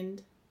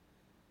find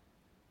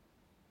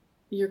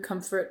your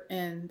comfort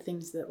in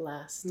things that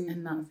last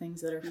and not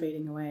things that are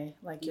fading away,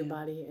 like your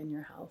body and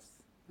your health.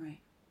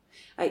 Right.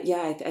 I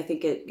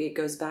think it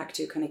goes back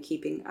to kind of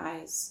keeping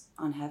eyes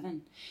on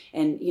heaven.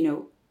 And,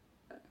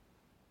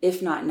 if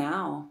not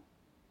now,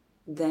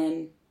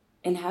 then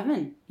in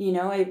heaven.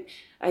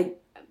 I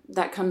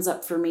that comes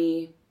up for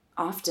me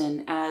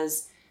often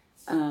as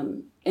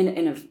in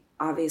a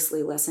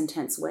obviously less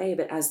intense way,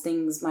 but as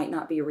things might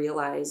not be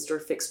realized or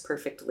fixed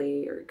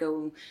perfectly or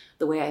go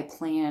the way I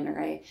plan, or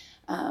I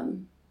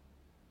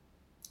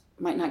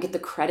might not get the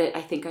credit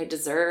I think I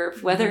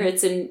deserve, whether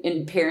it's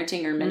in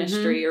parenting or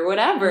ministry or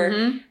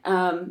whatever,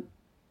 the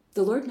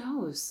Lord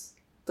knows.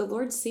 The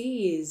Lord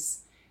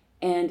sees.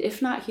 And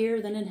if not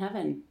here, then in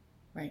heaven.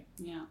 Right.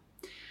 Yeah.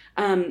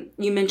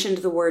 You mentioned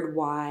the word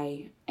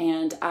why,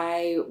 and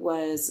I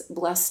was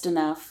blessed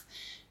enough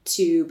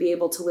to be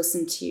able to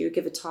listen to you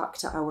give a talk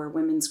to our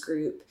women's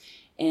group,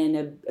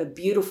 and a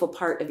beautiful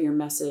part of your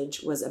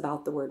message was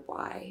about the word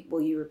why.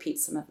 Will you repeat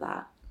some of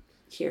that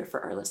here for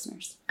our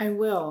listeners? I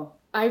will.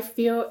 I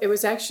feel it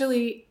was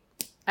actually,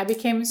 I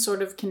became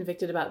sort of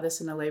convicted about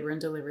this in the labor and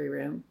delivery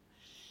room,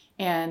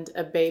 and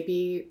a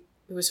baby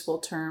who was full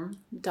term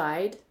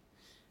died.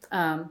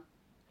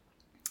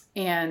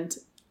 And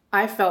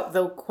I felt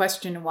the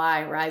question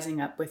why rising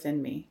up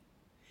within me.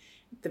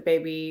 The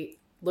baby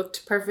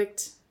looked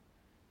perfect.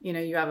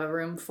 You have a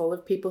room full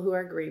of people who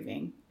are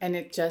grieving, and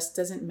it just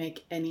doesn't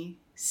make any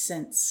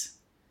sense.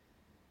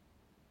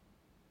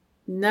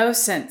 No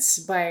sense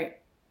by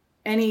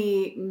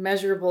any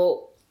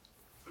measurable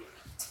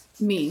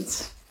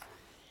means.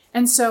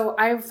 And so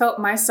I felt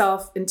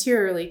myself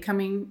interiorly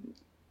coming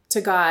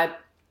to God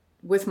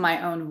with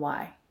my own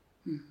why,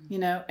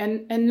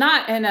 and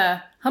not in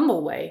a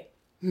humble way,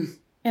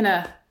 in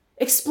a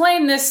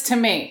explain this to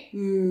me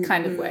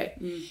kind of way.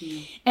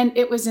 And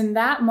it was in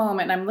that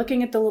moment, I'm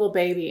looking at the little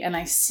baby and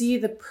I see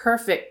the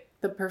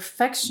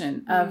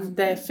perfection of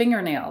the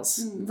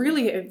fingernails.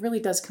 Really, it really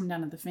does come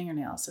down to the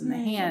fingernails and the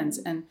hands.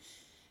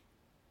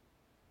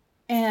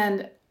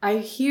 And I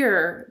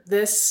hear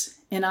this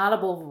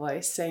inaudible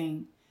voice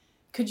saying,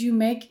 could you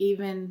make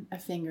even a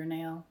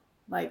fingernail?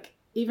 Like,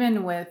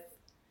 even with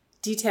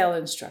detailed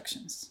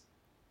instructions.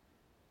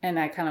 And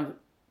I kind of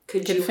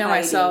could feel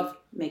myself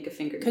make a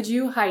fingernail. Could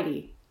you,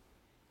 Heidi?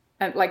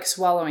 Like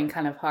swallowing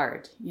kind of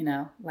hard,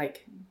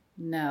 like,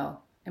 no.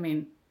 I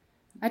mean,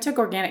 I took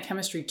organic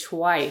chemistry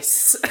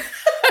twice.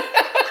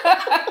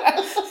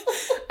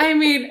 I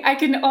mean, I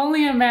can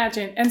only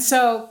imagine. And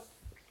so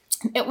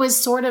it was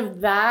sort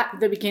of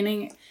the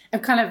beginning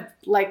of kind of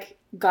like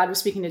God was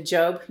speaking to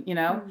Job,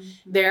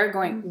 there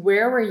going,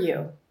 where were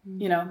you?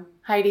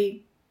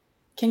 Heidi,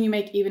 can you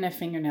make even a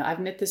fingernail? I've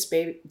knit this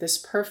baby, this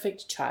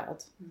perfect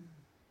child.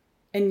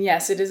 And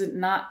yes, it is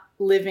not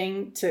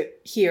living to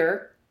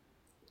here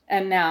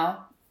and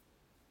now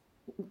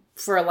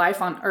for a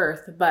life on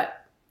earth,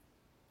 but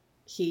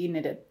he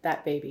knitted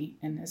that baby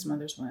in his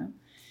mother's womb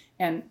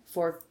and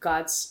for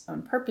God's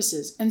own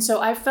purposes. And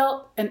so I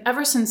felt, and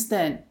ever since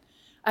then,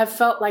 I've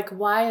felt like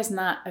why is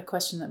not a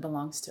question that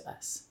belongs to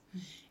us.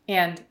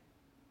 And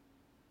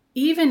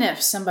even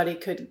if somebody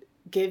could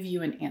give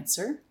you an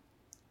answer,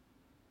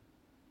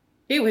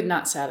 it would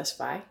not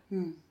satisfy.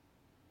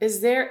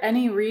 Is there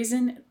any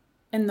reason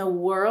in the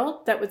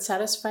world that would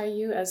satisfy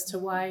you as to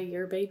why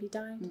your baby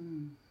died?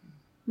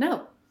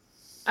 No.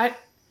 I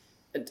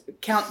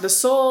count the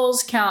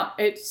souls,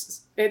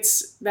 it's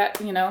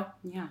that,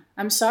 Yeah.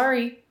 I'm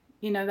sorry,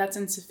 that's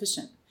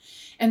insufficient.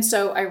 And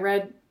so I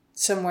read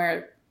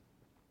somewhere,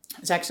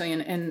 it's actually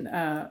in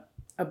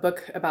a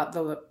book about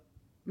the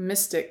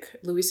mystic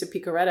Luisa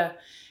Picaretta,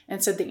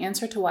 and said the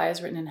answer to why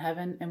is written in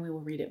heaven, and we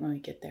will read it when we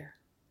get there.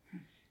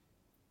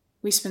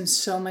 We spend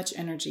so much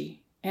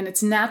energy, and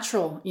it's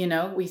natural,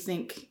 we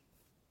think,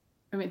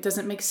 it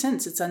doesn't make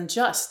sense. It's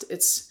unjust.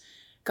 It's,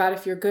 God,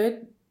 if you're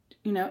good,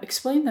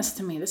 explain this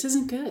to me. This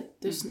isn't good.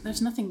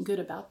 There's nothing good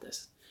about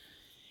this.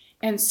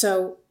 And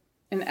so,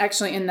 and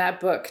actually in that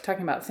book,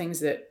 talking about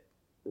things that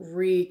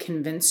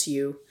reconvince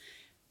you,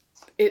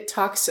 it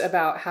talks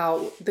about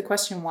how the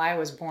question why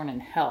was born in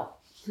hell.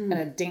 And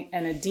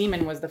a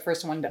demon was the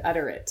first one to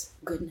utter it.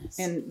 Goodness.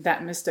 In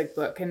that mystic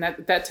book. And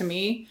that to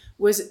me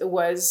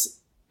was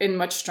in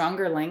much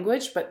stronger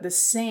language, but the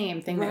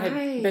same thing that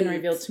had been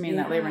revealed to me in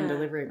that labor and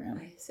delivery room.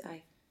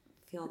 I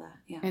feel that,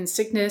 yeah. And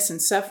sickness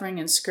and suffering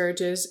and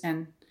scourges,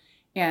 and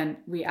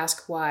we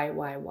ask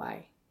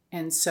why.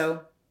 And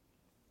so,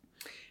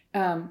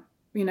 in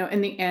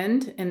the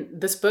end, in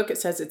this book, it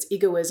says it's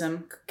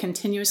egoism,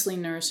 continuously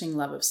nourishing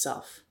love of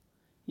self.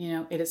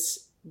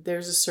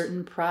 There's a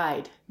certain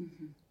pride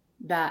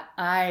that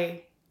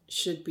I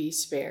should be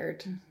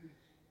spared.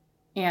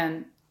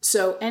 And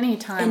so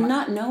anytime... And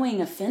not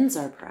knowing offends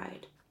our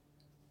pride.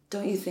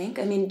 Don't you think?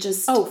 I mean,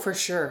 just... Oh, for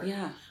sure.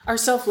 Yeah. Our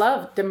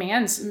self-love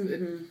demands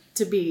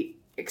to be...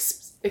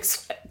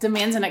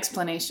 demands an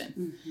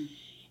explanation.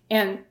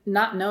 And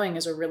not knowing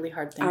is a really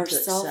hard thing to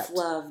accept. Our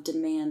self-love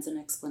demands an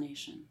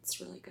explanation. It's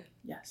really good.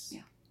 Yes.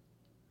 Yeah.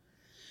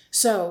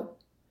 So,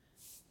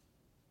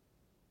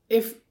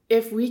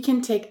 if we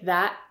can take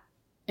that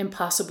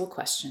impossible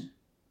question,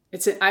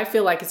 I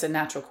feel like it's a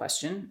natural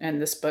question.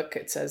 And this book,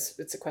 it says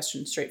it's a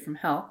question straight from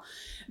hell.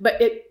 But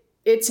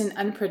it's an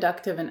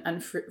unproductive and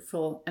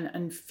unfruitful and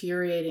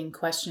infuriating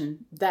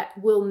question that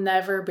will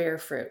never bear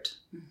fruit.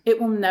 It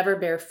will never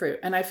bear fruit.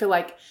 And I feel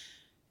like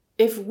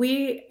if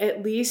we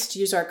at least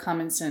use our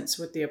common sense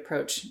with the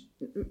approach,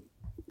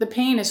 the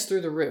pain is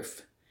through the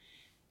roof.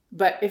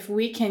 But if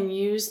we can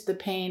use the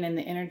pain and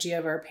the energy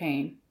of our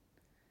pain,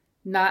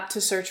 not to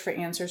search for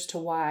answers to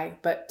why,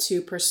 but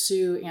to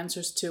pursue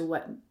answers to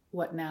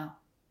what now?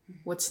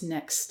 What's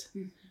next?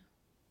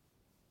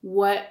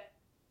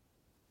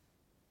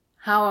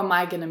 How am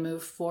I going to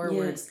move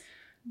forward? Yes.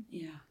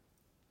 Yeah.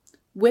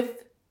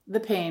 With the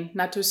pain,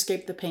 not to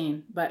escape the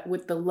pain, but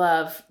with the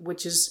love,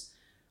 which is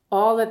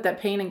all that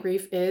pain and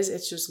grief is.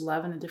 It's just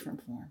love in a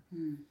different form.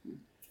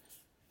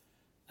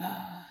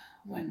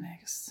 What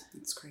next?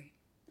 That's great.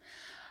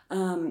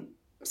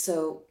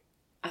 So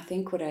I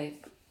think what I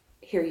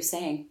hear you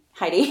saying,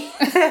 Heidi,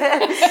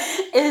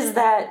 is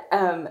that,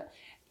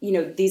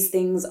 these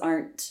things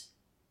aren't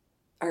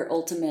our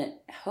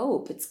ultimate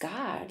hope. It's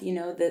God,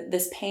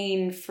 this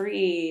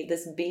pain-free,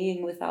 this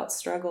being without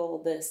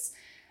struggle, this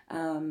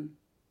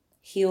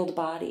healed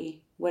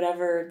body,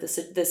 whatever,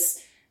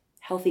 this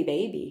healthy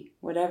baby,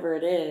 whatever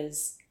it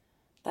is,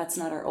 that's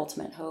not our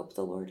ultimate hope.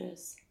 The Lord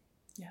is.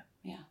 Yeah.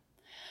 Yeah.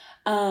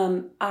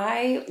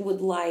 I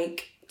would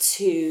like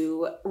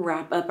to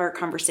wrap up our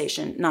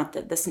conversation. Not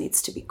that this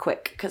needs to be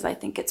quick, because I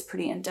think it's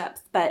pretty in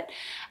depth, but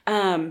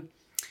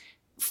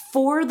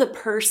for the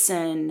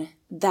person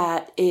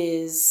that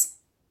is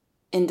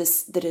in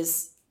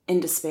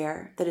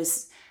despair, that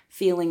is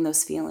feeling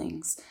those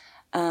feelings,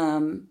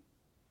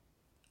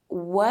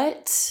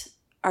 what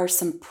are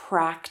some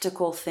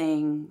practical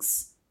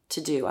things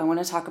to do? I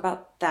want to talk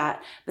about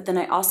that, but then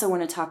I also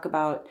want to talk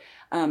about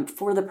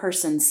for the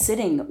person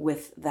sitting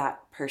with that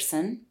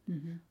person,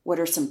 what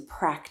are some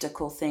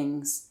practical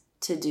things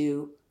to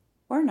do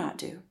or not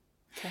do?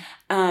 Okay.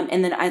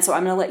 And then so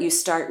I'm going to let you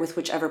start with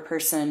whichever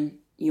person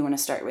you want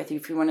to start with.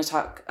 If you want to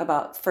talk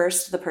about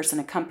first the person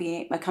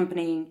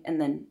accompanying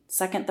and then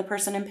second the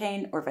person in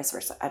pain, or vice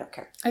versa. I don't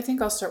care. I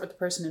think I'll start with the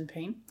person in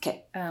pain.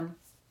 Okay.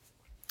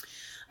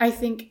 I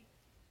think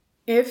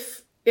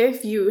if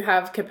you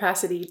have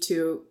capacity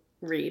to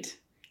read,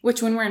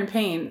 which when we're in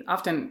pain,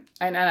 often,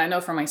 and I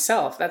know for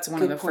myself, that's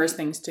one of the first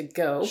things to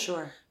go.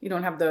 Sure. You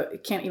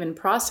can't even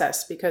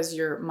process because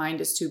your mind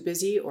is too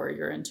busy, or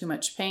you're in too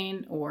much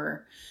pain,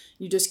 or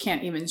you just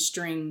can't even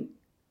string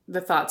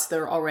the thoughts that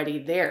are already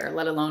there,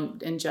 let alone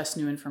ingest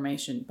new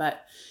information.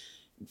 But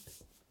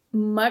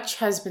much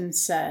has been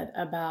said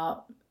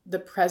about the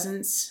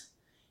presence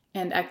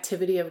and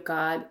activity of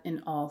God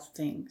in all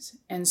things.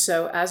 And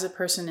so as a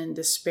person in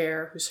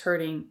despair who's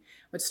hurting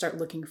would start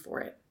looking for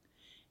it.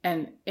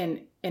 And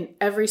in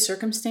every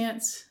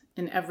circumstance,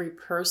 in every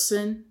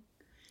person,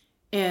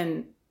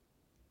 in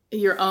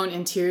your own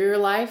interior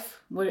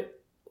life, what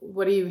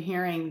are you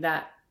hearing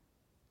that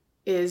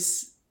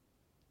is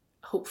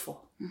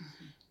hopeful?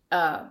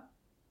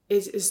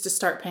 Is to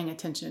start paying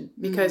attention.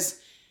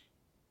 Because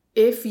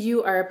if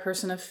you are a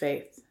person of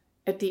faith,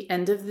 at the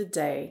end of the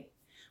day,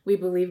 we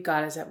believe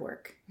God is at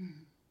work.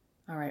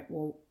 All right,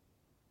 well,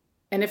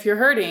 And if you're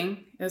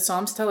hurting, the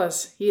Psalms tell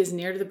us he is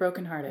near to the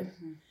brokenhearted.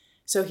 Mm-hmm.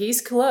 So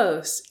he's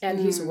close and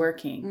he's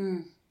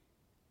working.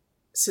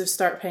 So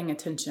start paying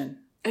attention.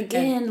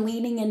 Again,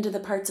 leaning into the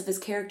parts of his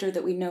character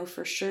that we know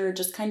for sure,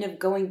 just kind of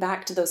going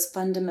back to those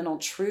fundamental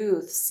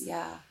truths.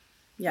 Yeah.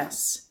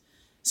 Yes.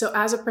 So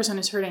as a person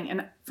who's hurting,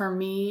 and for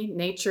me,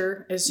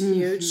 nature is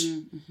huge.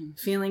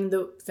 Feeling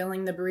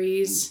the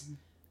breeze.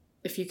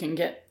 If you can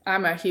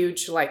I'm a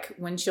huge like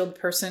windshield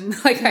person.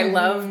 Like I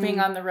love being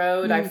on the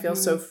road. I feel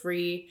so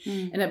free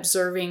and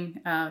observing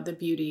the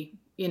beauty,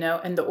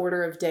 and the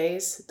order of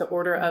days, the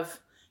order of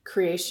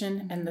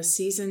creation and the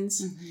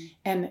seasons,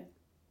 and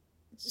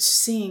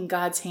seeing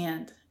God's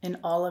hand in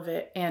all of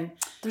it. And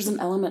there's an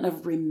element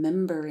of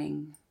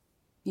remembering,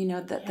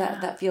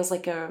 that feels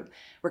like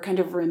we're kind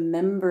of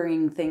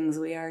remembering things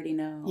we already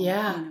know.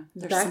 Yeah.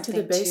 Back to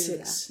the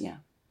basics. Yeah.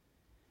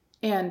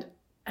 And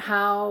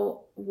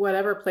how,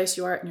 whatever place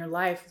you are in your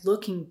life,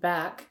 looking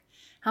back,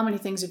 how many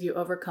things have you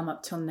overcome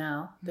up till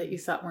now that you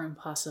thought were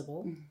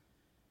impossible?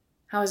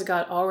 How has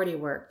God already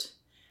worked?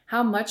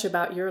 How much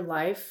about your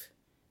life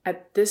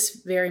at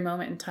this very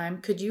moment in time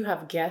could you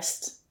have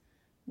guessed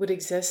would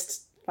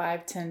exist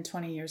 5, 10,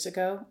 20 years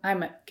ago?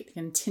 I'm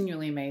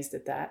continually amazed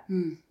at that.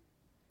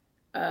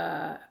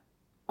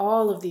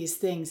 All of these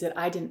things that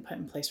I didn't put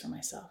in place for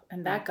myself.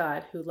 And that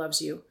God who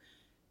loves you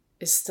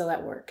is still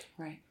at work.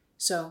 Right.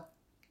 So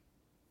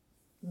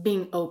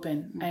being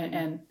open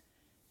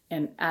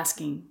and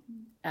asking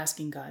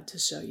God to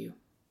show you.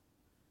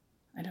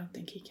 I don't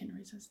think he can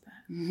resist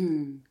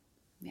that.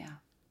 Yeah.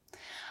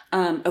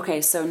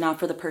 Okay, so now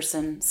for the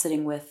person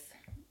sitting with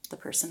the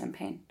person in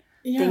pain.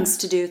 Yeah. Things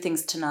to do,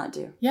 things to not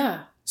do.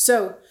 Yeah.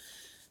 So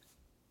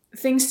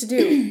things to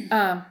do.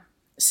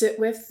 Sit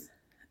with,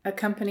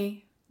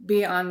 accompany,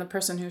 be on the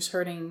person who's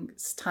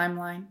hurting's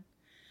timeline.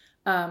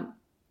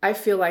 I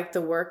feel like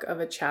the work of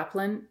a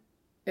chaplain,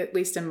 at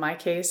least in my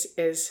case,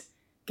 is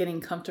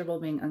getting comfortable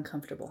being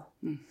uncomfortable.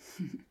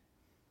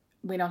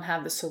 We don't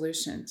have the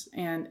solutions.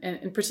 And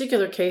in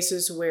particular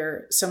cases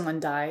where someone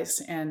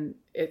dies and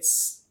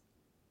it's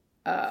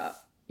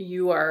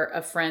you are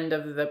a friend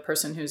of the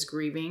person who's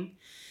grieving,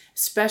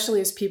 especially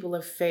as people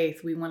of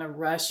faith, we want to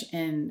rush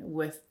in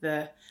with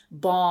the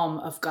balm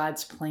of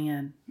God's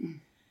plan.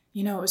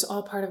 It was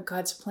all part of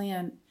God's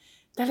plan.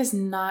 That is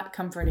not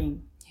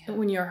comforting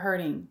when you're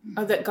hurting.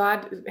 Oh, that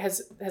God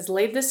has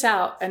laid this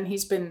out and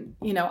he's been,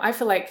 I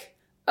feel like,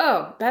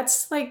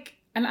 that's like,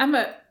 and I'm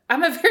a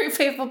very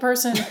faithful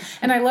person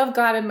and I love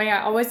God and may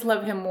I always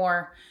love him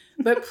more.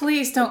 But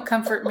please don't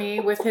comfort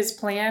me with his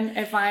plan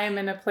if I am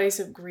in a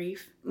place of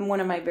grief. One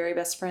of my very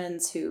best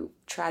friends who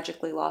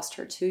tragically lost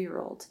her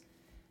 2-year-old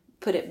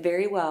put it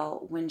very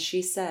well when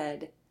she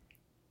said,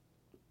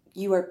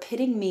 "You are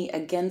pitting me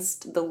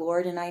against the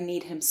Lord and I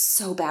need him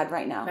so bad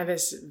right now." That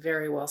is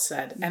very well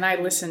said. And I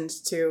listened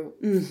to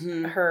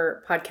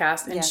her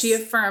podcast and she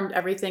affirmed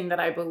everything that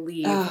I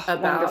believe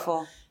about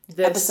wonderful.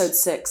 This. Episode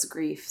 6,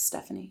 grief,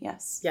 Stephanie.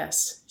 Yes.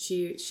 Yes.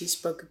 She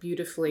spoke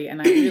beautifully and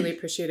I really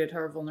appreciated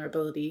her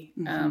vulnerability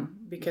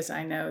because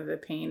I know the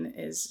pain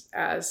is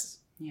as...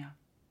 Yeah.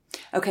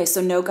 Okay,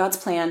 so know God's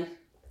plan.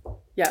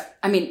 Yeah.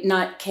 I mean,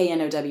 not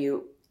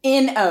KNOW.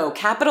 N-O,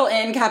 capital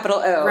N, capital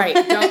O. Right.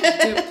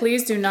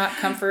 Please do not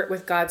comfort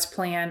with God's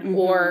plan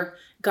or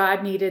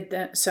God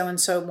needed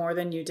so-and-so more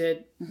than you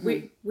did.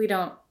 We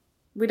don't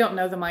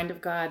know the mind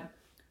of God.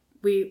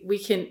 We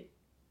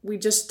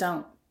just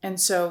don't.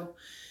 And so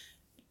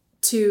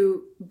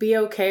to be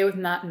okay with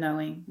not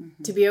knowing,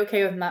 to be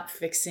okay with not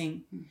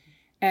fixing,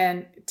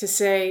 and to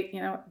say,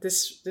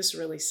 this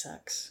really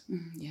sucks.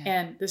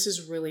 And this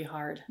is really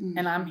hard.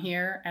 And I'm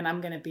here and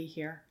I'm going to be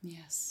here.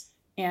 Yes.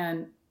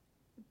 And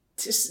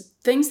just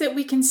things that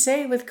we can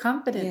say with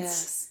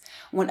confidence.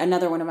 Yes.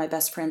 Another one of my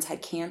best friends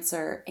had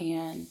cancer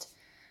and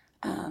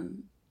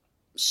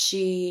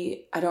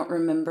I don't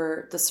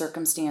remember the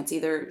circumstance.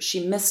 Either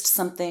she missed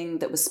something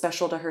that was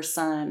special to her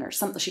son or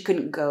something. She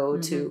couldn't go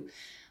to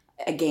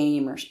a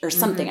game or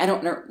something. I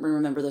don't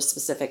remember the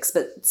specifics,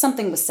 but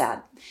something was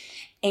sad.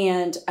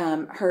 And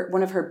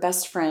one of her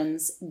best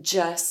friends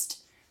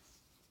just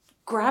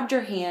grabbed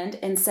her hand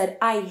and said,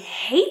 "I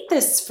hate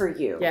this for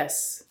you.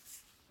 Yes.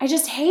 I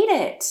just hate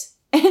it."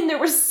 And there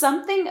was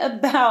something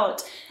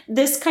about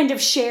this kind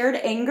of shared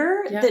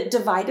anger that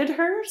divided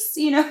hers,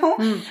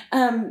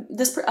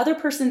 this other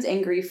person's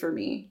angry for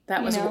me.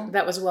 That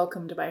was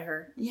welcomed by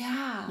her.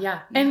 Yeah. Yeah.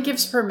 And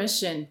gives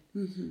permission.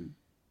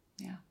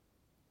 Yeah.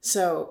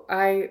 So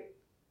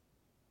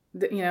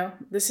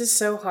this is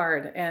so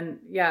hard. And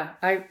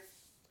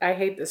I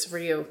hate this for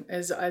you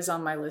is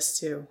on my list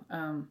too.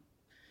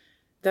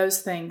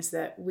 Those things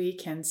that we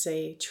can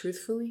say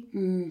truthfully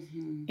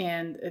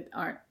and it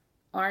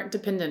aren't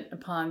dependent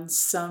upon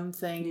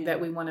something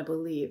that we want to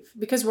believe,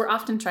 because we're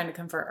often trying to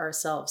comfort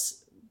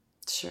ourselves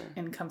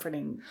in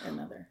comforting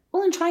another.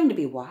 Well, and trying to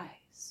be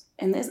wise.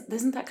 And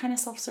isn't that kind of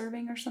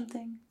self-serving or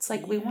something? It's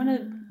like we want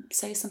to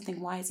say something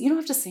wise. You don't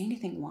have to say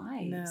anything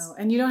wise. No,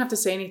 and you don't have to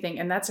say anything.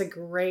 And that's a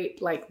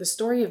great, like the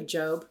story of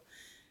Job.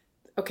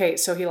 Okay,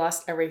 so he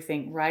lost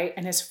everything, right?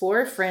 And his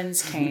 4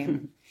 friends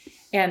came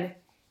and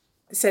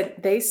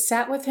said they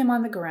sat with him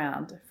on the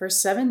ground for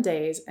 7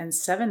 days and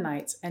 7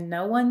 nights, and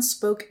no one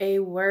spoke a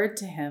word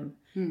to him,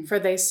 for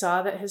they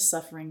saw that his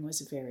suffering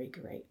was very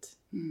great.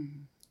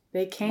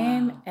 They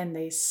came and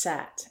they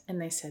sat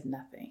and they said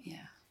nothing.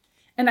 Yeah.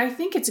 And I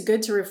think it's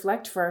good to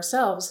reflect for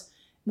ourselves,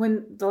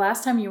 when the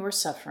last time you were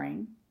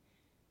suffering,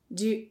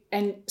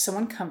 and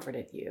someone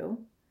comforted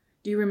you,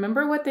 do you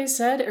remember what they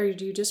said, or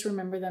do you just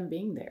remember them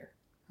being there?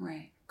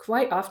 Right.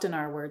 Quite often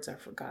our words are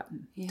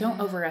forgotten. Yeah. Don't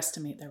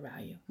overestimate their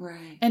value.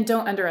 Right. And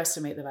don't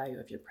underestimate the value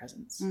of your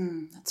presence.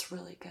 That's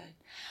really good.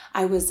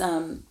 I was,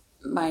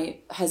 my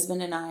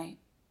husband and I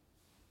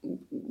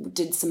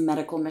did some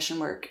medical mission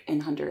work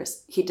in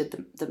Honduras. He did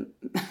the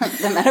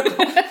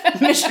medical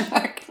mission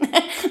work.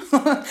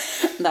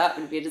 That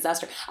would be a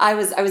disaster. I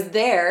was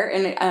there,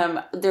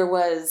 and there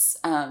was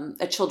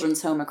a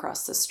children's home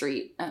across the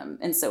street,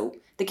 and so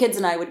the kids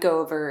and I would go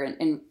over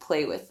and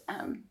play with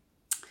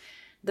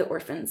the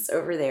orphans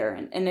over there.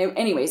 And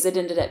anyways, it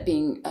ended up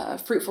being a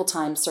fruitful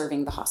time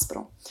serving the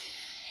hospital.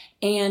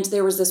 And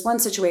there was this one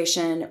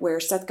situation where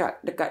Seth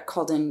got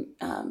called in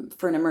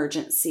for an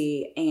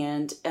emergency,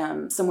 and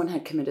someone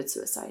had committed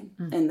suicide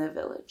in the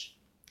village.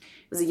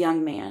 It was a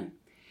young man.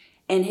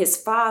 And his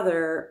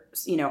father,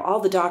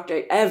 all the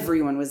doctor,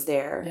 everyone was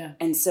there. Yeah.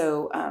 And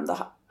so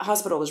the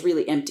hospital was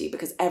really empty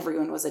because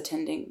everyone was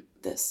attending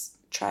this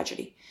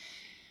tragedy.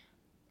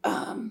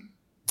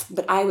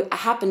 But I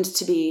happened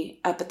to be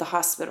up at the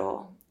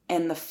hospital,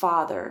 and the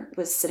father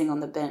was sitting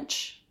on the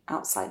bench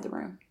outside the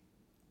room.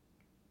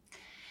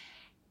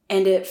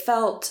 And it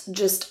felt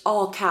just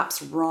all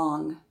caps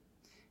wrong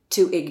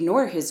to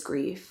ignore his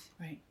grief.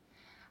 Right.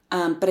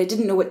 But I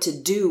didn't know what to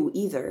do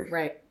either.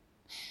 Right.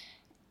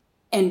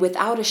 And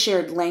without a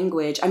shared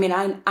language, I mean,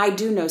 I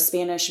do know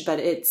Spanish, but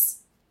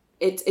it's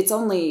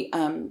only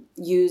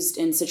used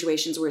in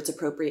situations where it's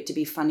appropriate to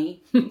be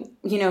funny,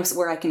 so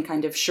where I can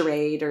kind of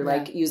charade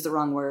or use the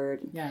wrong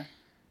word. Yeah.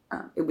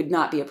 It would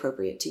not be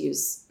appropriate to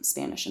use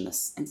Spanish in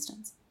this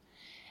instance.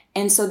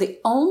 And so the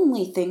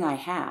only thing I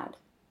had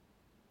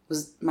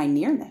was my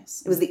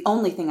nearness. It was the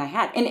only thing I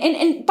had.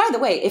 And by the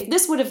way, if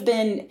this would have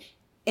been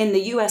in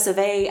the US of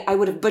A, I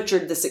would have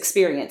butchered this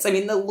experience. I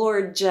mean, the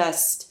Lord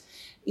just,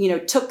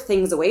 took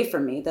things away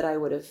from me that I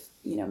would have,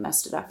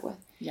 messed it up with.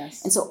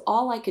 Yes. And so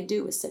all I could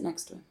do was sit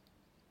next to him.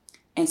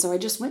 And so I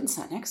just went and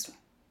sat next to him.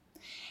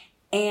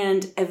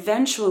 And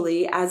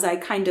eventually, as I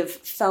kind of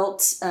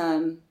felt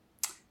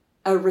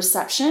a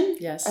reception,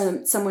 yes.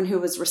 Someone who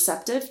was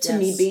receptive to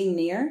me being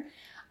near,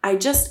 I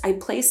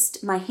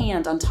placed my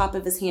hand on top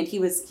of his hand. He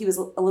was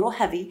a little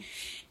heavy,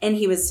 and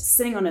he was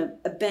sitting on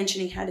a bench,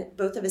 and he had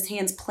both of his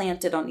hands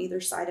planted on either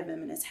side of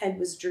him, and his head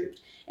was drooped.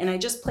 And I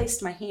just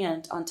placed my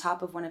hand on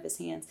top of one of his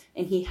hands,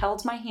 and he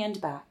held my hand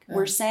back.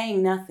 We're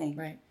saying nothing.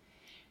 Right.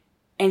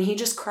 And he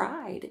just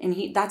cried.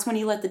 And that's when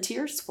he let the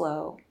tears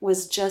flow,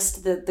 was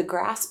just the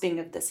grasping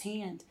of this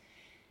hand.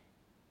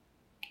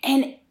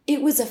 And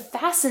it was a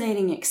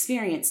fascinating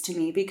experience to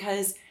me,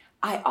 because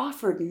I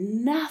offered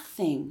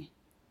nothing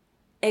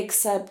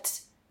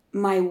except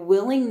my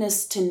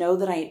willingness to know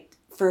that I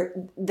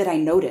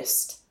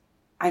noticed.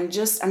 I'm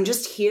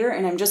just here,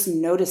 and I'm just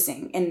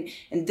noticing, and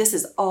this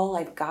is all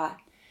I've got.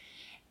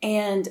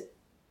 And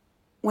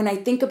when I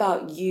think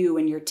about you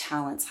and your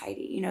talents,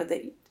 Heidi,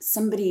 that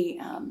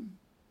somebody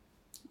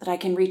that I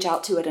can reach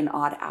out to at an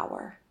odd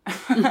hour,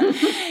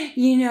 I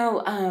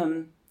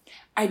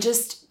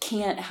just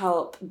can't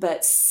help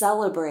but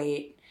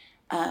celebrate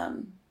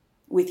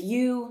with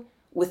you,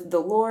 with the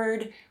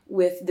Lord,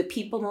 with the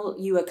people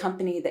you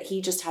accompany, that he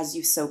just has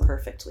you so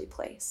perfectly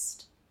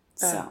placed.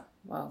 So,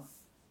 well,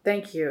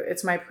 thank you.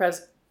 It's my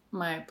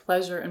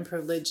pleasure and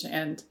privilege,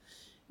 and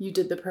you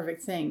did the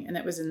perfect thing, and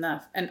it was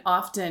enough. And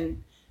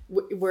often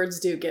words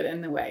do get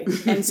in the way.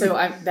 And so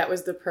that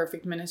was the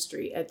perfect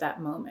ministry at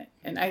that moment.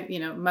 And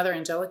Mother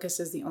Angelica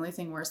says the only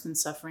thing worse than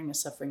suffering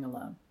is suffering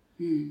alone.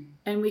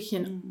 And we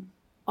can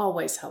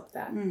always help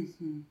that.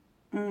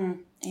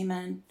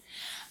 Amen.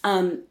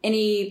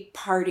 Any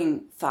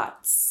parting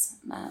thoughts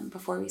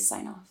before we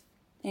sign off?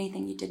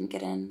 Anything you didn't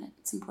get in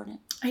that's important?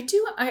 I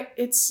do. I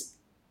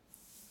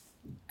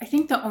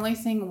think the only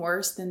thing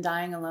worse than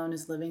dying alone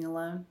is living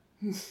alone.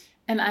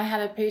 And I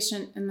had a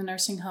patient in the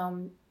nursing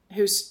home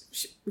who's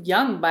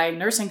young by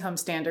nursing home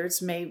standards,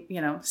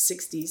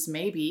 60s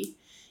maybe,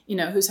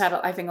 who's had,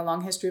 I think, a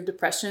long history of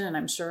depression, and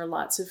I'm sure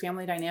lots of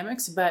family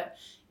dynamics. But,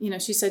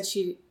 she said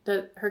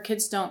her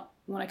kids don't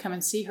want to come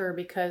and see her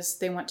because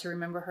they want to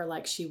remember her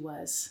like she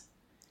was.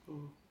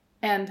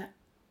 And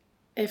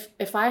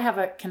if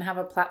I can have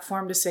a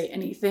platform to say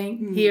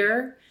anything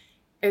here,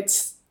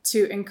 it's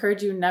to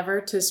encourage you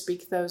never to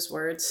speak those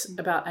words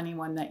about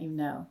anyone that you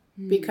know.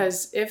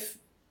 Because if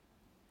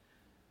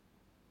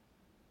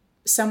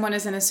someone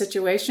is in a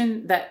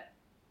situation that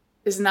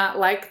is not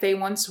like they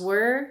once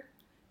were,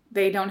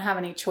 they don't have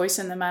any choice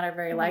in the matter,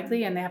 very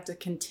likely, and they have to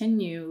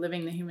continue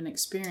living the human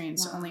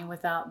experience only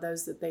without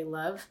those that they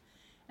love.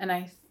 And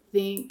I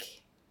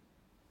think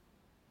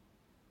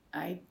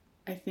we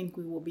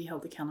will be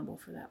held accountable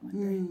for that one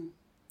day.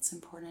 It's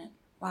important.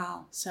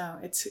 Wow. So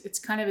it's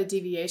kind of a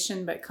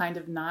deviation, but kind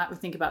of not. We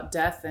think about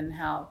death and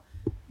how,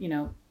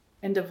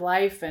 end of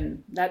life,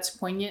 and that's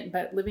poignant,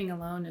 but living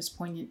alone is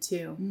poignant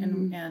too.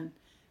 And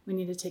we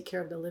need to take care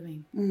of the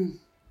living.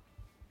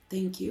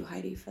 Thank you,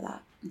 Heidi, for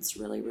that. It's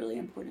really, really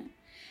important.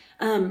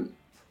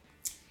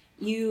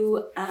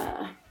 You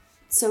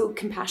so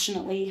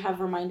compassionately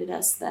have reminded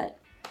us that,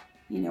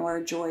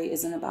 our joy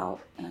isn't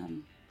about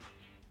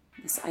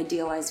this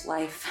idealized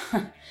life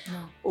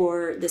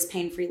or this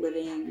pain-free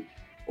living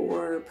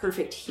or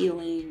perfect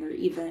healing or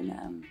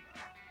even,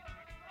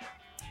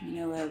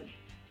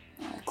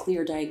 a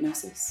clear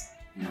diagnosis.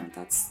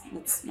 That's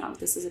not what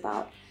this is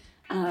about.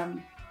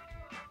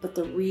 But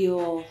the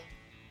real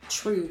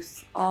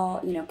truth,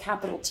 all,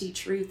 capital T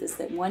truth, is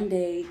that one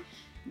day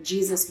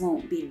Jesus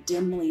won't be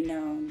dimly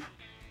known,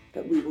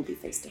 but we will be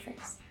face to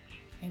face.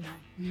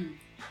 Amen.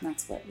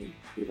 That's what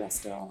we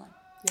rest it all on.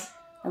 Yeah.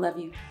 I love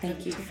you.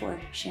 Thank you for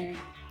sharing.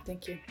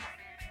 Thank you.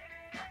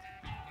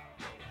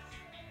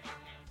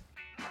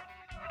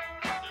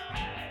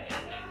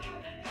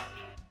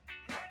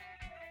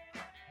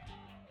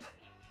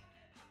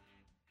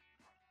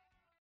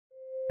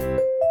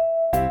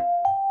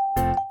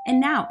 And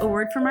now, a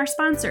word from our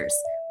sponsors.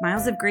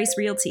 Miles of Grace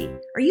Realty.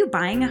 Are you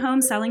buying a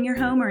home, selling your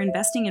home, or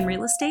investing in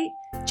real estate?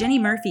 Jenny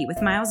Murphy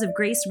with Miles of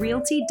Grace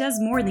Realty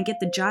does more than get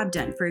the job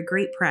done for a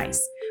great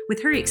price.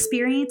 With her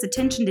experience,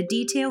 attention to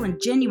detail,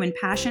 and genuine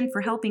passion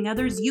for helping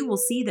others, you will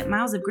see that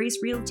Miles of Grace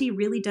Realty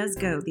really does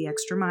go the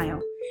extra mile.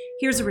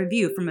 Here's a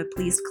review from a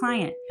pleased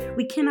client.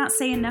 We cannot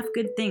say enough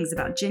good things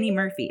about Jenny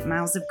Murphy at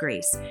Miles of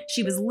Grace.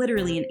 She was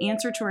literally an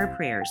answer to our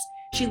prayers.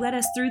 She led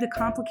us through the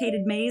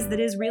complicated maze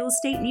that is real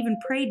estate and even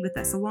prayed with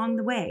us along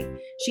the way.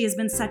 She has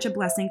been such a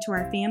blessing to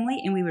our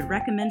family, and we would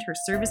recommend her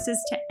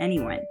services to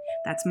anyone.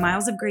 That's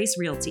Miles of Grace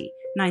Realty,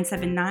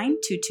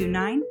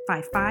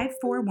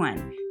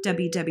 979-229-5541,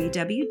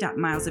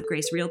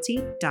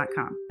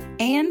 www.milesofgracerealty.com.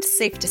 And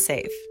Safe to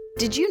Save.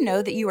 Did you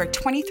know that you are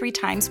 23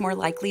 times more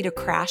likely to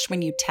crash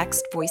when you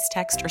text, voice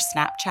text, or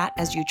Snapchat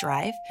as you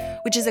drive,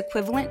 which is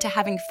equivalent to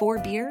having 4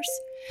 beers?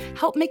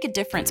 Help make a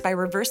difference by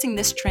reversing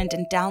this trend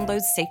and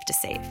download Safe to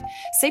Save.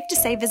 Safe to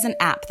Save is an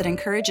app that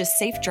encourages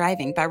safe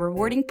driving by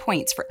rewarding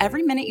points for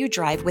every minute you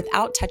drive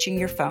without touching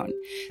your phone.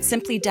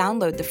 Simply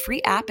download the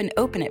free app and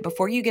open it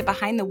before you get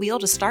behind the wheel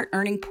to start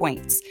earning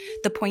points.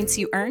 The points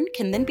you earn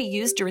can then be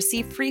used to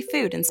receive free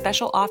food and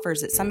special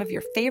offers at some of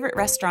your favorite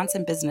restaurants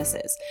and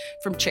businesses,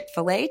 from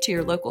Chick-fil-A to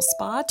your local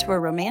spa to a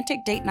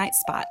romantic date night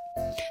spot.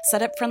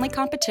 Set up friendly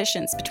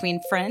competitions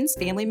between friends,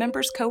 family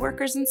members,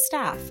 coworkers, and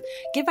staff.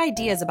 Give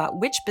ideas about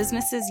which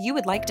businesses you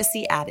would like to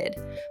see added.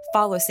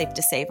 Follow Safe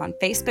to Save on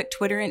Facebook,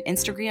 Twitter, and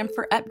Instagram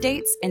for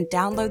updates, and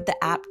download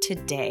the app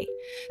today.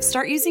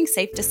 Start using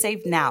Safe to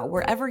Save now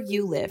wherever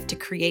you live to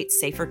create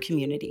safer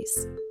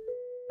communities.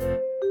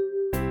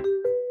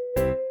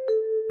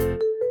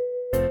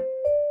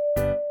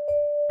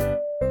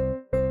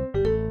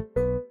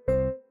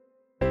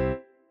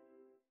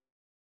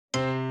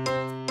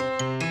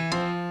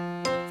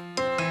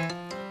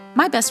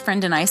 My best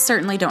friend and I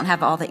certainly don't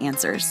have all the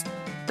answers,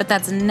 but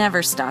that's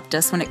never stopped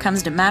us when it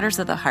comes to matters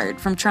of the heart,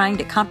 from trying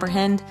to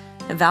comprehend,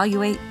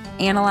 evaluate,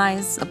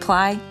 analyze,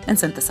 apply, and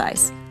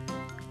synthesize.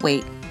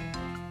 Wait,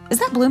 is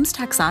that Bloom's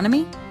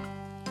taxonomy?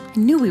 I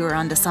knew we were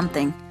onto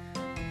something.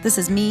 This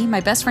is me, my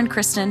best friend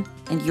Kristen,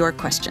 and your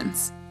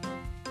questions.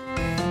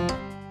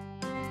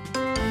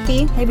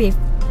 Hey, Beef.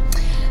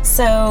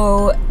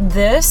 So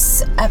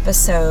this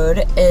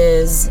episode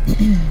is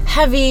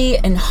heavy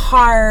and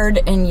hard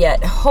and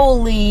yet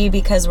holy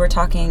because we're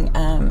talking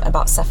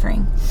about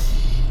suffering.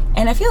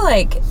 And I feel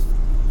like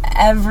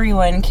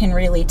everyone can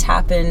really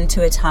tap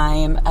into a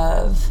time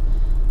of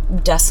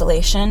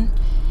desolation.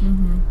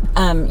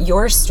 Mm-hmm.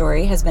 Your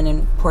story has been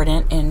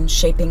important in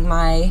shaping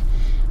my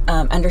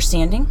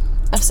understanding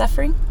of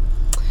suffering.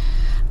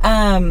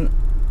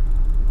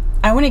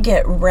 I want to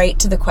get right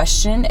to the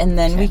question, and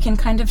then we can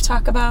kind of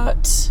talk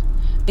about,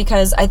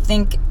 because I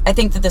think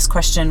that this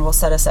question will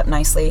set us up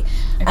nicely.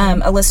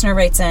 Okay. A listener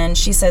writes in,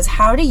 she says,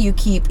 how do you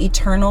keep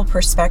eternal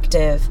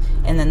perspective,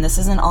 and then this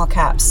is in all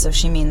caps, so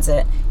she means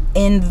it,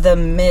 in the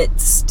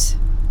midst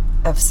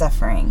of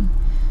suffering?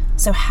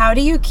 So how do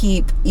you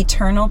keep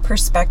eternal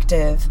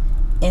perspective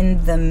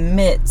in the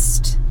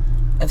midst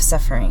of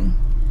suffering?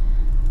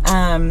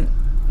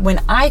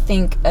 When I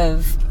think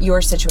of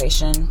your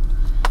situation,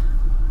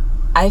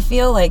 I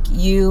feel like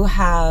you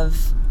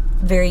have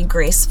very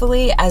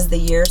gracefully, as the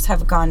years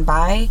have gone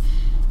by,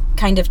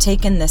 kind of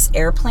taken this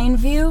airplane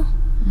view,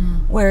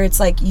 where it's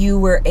like you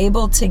were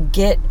able to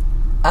get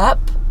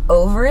up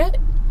over it,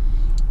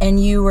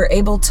 and you were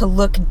able to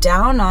look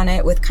down on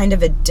it with kind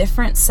of a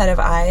different set of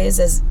eyes,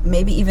 as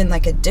maybe even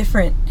like a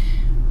different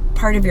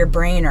part of your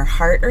brain or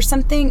heart or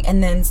something,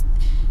 and then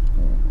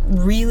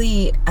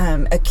really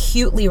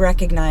acutely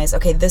recognize,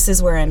 okay, this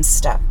is where I'm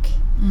stuck.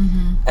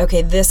 Mm-hmm.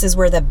 Okay, this is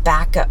where the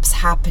backup's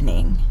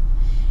happening.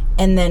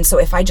 And then, so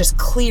if I just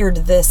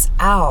cleared this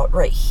out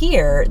right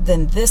here,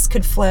 then this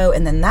could flow,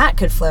 and then that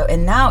could flow.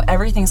 And now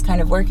everything's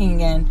kind of working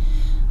again.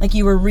 Like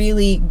you were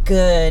really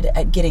good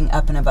at getting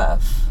up and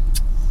above.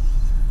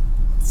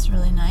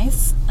 really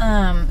nice.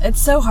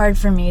 It's so hard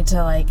for me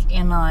to like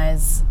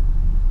analyze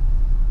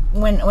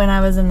when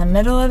I was in the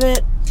middle of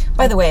it.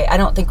 By the way, I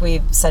don't think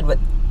we've said what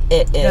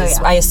it is.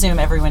 Oh, yeah. I assume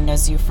everyone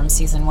knows you from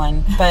season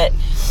 1, but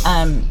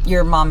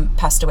your mom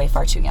passed away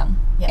far too young.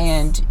 Yes.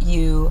 And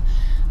you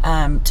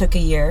took a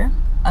year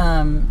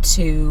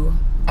to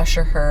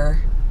usher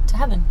her to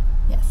heaven.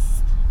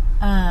 Yes.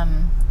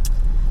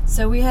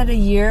 So we had a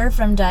year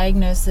from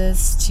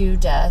diagnosis to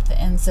death,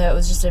 and so it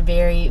was just a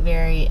very,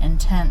 very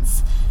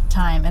intense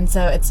time. And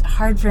so it's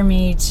hard for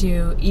me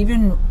to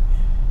even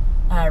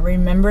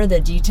remember the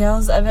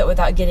details of it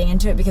without getting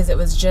into it, because it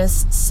was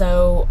just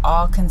so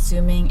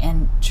all-consuming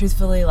and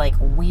truthfully like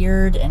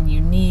weird and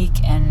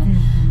unique. And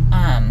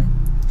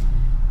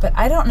but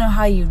I don't know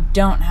how you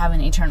don't have an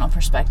eternal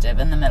perspective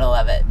in the middle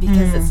of it,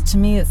 because it's, to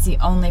me, it's the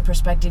only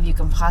perspective you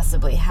can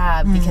possibly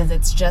have, because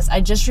it's just, I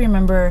just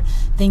remember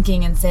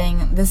thinking and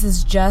saying, this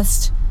is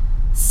just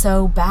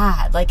so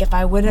bad. Like, if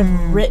I would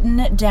have written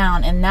it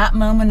down in that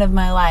moment of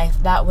my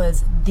life, that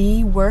was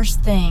the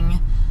worst thing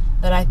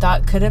that I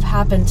thought could have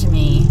happened to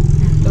me.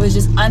 It was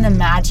just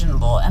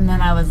unimaginable. And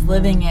then I was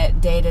living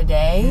it day to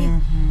day.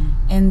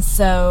 And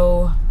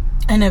so...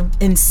 And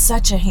in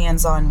such a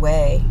hands-on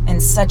way, in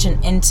such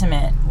an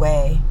intimate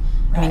way.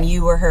 Right. I mean,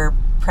 you were her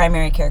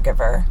primary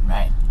caregiver.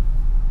 Right.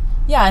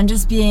 Yeah, and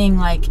just being,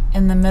 like,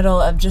 in the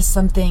middle of just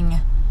something...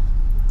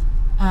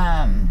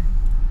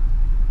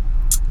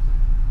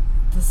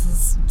 this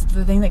is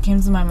the thing that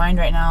came to my mind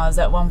right now, is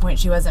at one point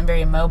she wasn't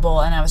very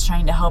mobile, and I was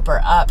trying to help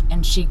her up,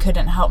 and she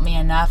couldn't help me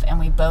enough, and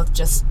we both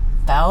just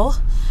fell.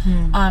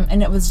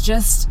 And it was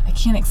just, I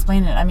can't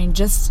explain it. I mean,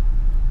 just...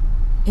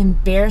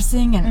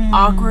 embarrassing and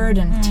awkward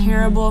and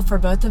terrible for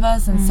both of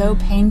us, and so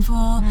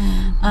painful.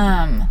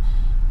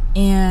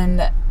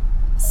 And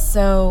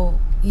so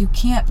you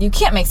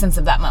can't make sense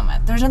of that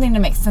moment. There's nothing to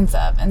make sense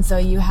of, and so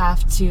you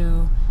have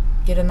to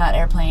get in that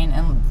airplane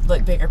and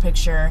look bigger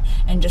picture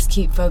and just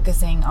keep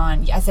focusing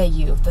on, I say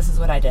you, this is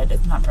what I did,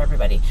 it's not for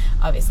everybody,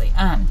 obviously,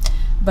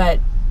 but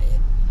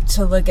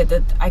to look at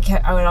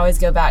I would always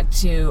go back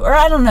to, or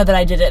I don't know that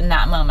I did it in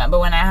that moment,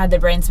 but when I had the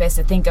brain space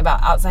to think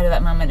about outside of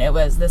that moment, it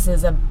was, this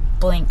is a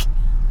blink.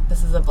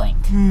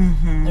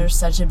 There's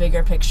such a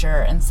bigger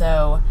picture, and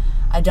so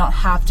I don't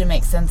have to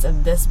make sense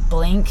of this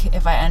blink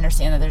if I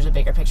understand that there's a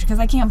bigger picture, because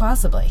I can't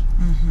possibly.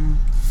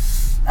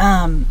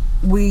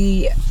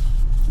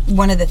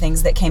 One of the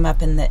things that came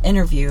up in the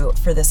interview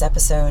for this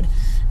episode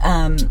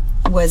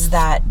was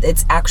that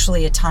it's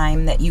actually a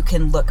time that you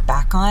can look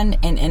back on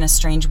and in a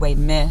strange way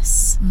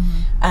miss,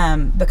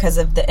 because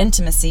of the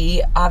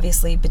intimacy,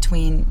 obviously,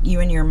 between you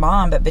and your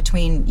mom, but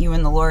between you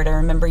and the Lord. I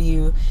remember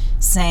you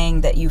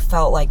saying that you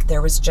felt like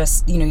there was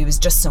just, he was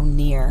just so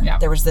near. Yeah.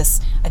 There was this,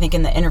 I think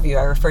in the interview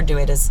I referred to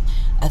it as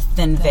a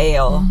thin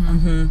veil.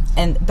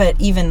 But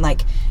even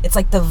like, it's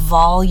like the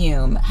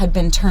volume had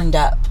been turned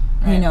up.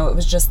 Right. It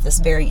was just this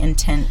very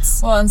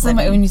intense. Well, in some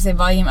way, when you say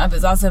volume up,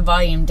 it's also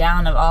volume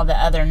down of all the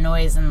other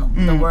noise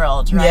in the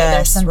world, right? Yes,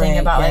 there's something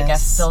about like a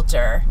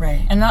filter.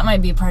 Right. And that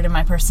might be part of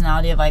my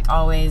personality of like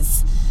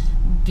always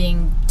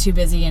being too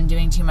busy and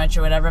doing too much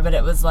or whatever, but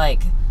it was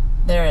like,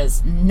 there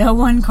is no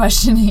one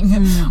questioning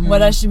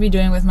what I should be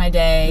doing with my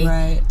day.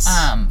 Right.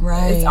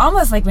 It's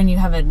almost like when you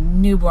have a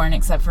newborn,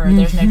 except for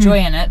there's no joy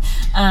in it.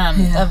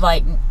 Of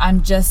like,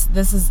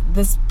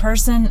 this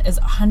person is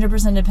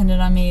 100% dependent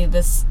on me.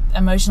 This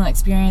emotional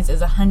experience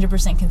is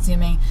 100%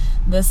 consuming.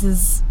 This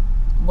is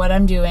what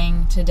I'm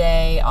doing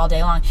today, all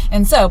day long.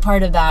 And so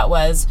part of that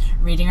was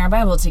reading our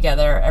Bible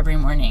together every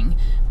morning.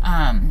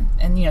 And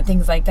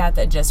things like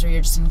that just, or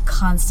you're just in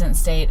constant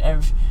state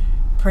of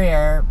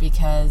prayer,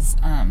 because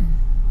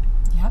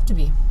you have to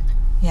be.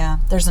 Yeah,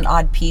 there's an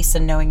odd peace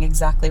in knowing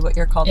exactly what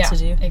you're called to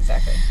do.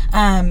 Exactly.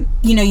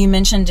 You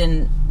mentioned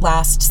in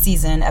last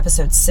season,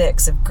 episode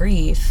 6 of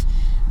Grief,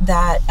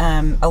 that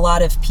a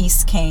lot of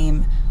peace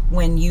came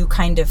when you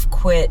kind of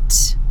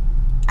quit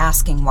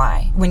asking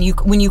why, when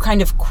you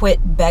kind of quit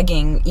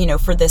begging,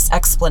 for this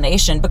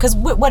explanation, because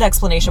what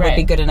explanation would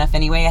be good enough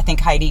anyway? I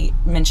think Heidi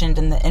mentioned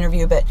in the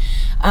interview, but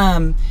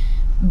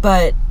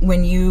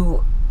when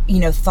you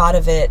thought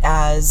of it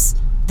as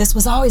this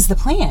was always the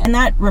plan. And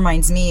that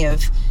reminds me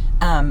of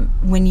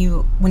when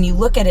you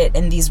look at it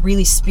in these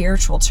really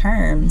spiritual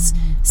terms,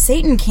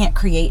 Satan can't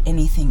create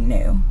anything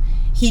new.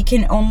 He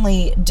can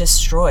only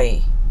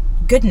destroy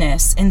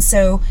goodness. And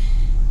so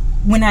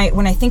when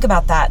I think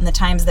about that, and the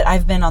times that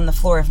I've been on the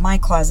floor of my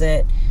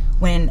closet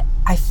when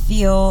I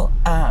feel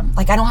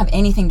like I don't have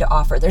anything to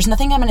offer, there's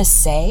nothing I'm going to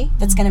say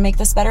that's going to make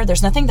this better.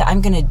 There's nothing that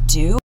I'm going to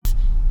do.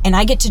 And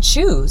I get to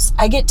choose.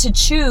 I get to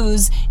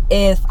choose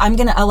if I'm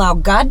going to allow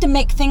God to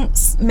make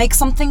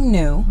something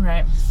new.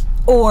 Right.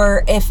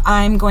 Or if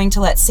I'm going to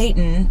let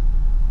Satan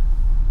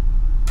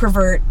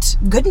pervert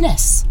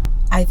goodness.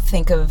 I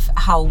think of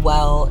how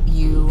well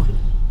you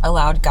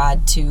allowed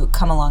God to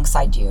come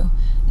alongside you,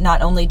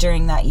 not only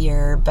during that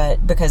year,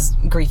 but because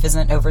grief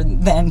isn't over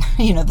then,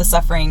 the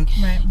suffering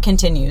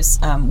continues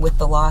with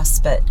the loss,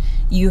 but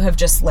you have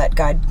just let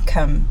God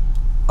come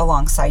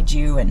alongside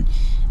you and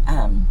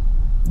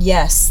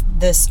yes,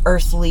 this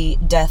earthly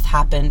death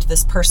happened,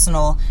 this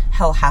personal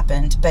hell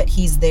happened, but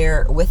he's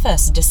there with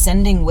us,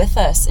 descending with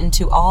us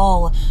into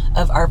all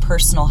of our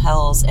personal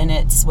hells. And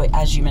it's,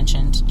 as you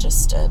mentioned,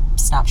 just a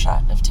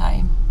snapshot of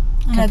time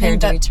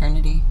compared to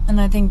eternity.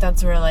 And I think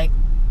that's where, like,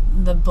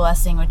 the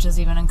blessing, which is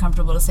even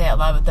uncomfortable to say out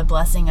loud, but the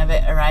blessing of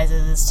it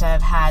arises, is to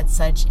have had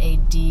such a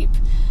deep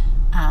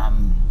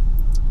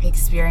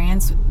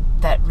experience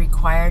that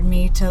required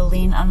me to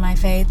lean on my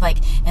faith. Like,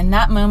 in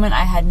that moment,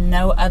 I had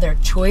no other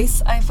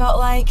choice, I felt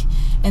like.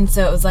 And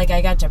so it was like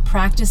I got to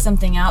practice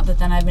something out that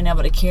then I've been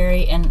able to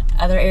carry in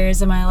other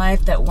areas of my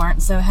life that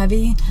weren't so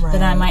heavy,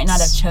 that I might not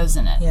have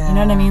chosen it. Yeah. You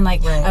know what I mean?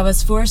 Like, I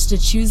was forced to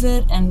choose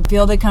it and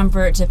feel the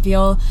comfort, to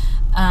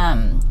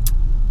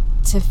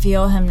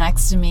feel him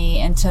next to me,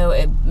 and so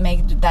it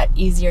made that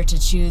easier to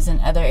choose in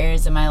other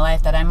areas of my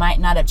life that I might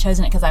not have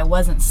chosen it because I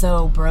wasn't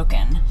so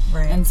broken.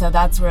 Right. And so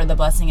that's where the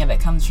blessing of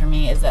it comes for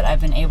me, is that I've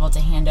been able to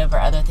hand over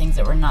other things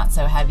that were not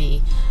so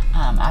heavy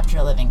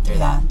after living through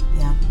that.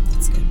 Yeah,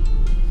 that's good.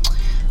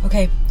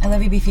 Okay, I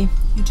love you, Beefy.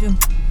 You too.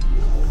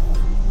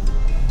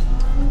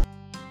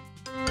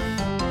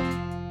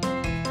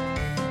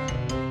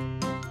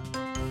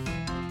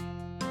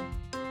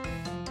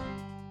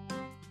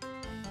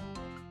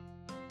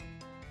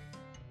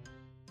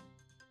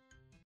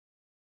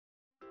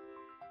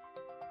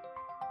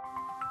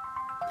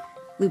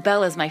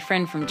 Lubelle is my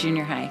friend from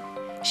junior high.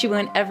 She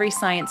won every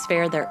science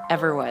fair there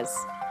ever was.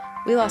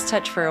 We lost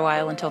touch for a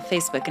while until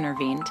Facebook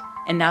intervened,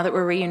 and now that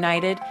we're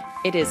reunited,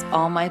 it is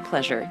all my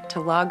pleasure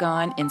to log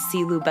on and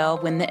see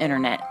Lubelle win the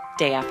internet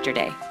day after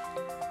day.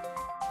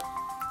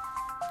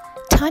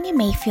 Tanya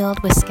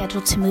Mayfield was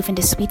scheduled to move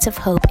into Sweets of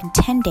Hope in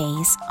 10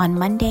 days on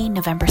Monday,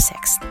 November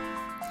 6th.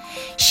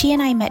 She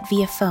and I met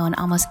via phone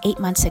almost 8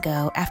 months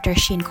ago after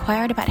she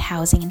inquired about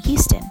housing in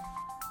Houston.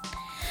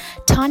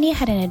 Tanya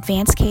had an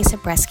advanced case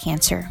of breast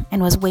cancer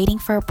and was waiting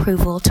for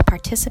approval to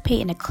participate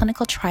in a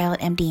clinical trial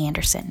at MD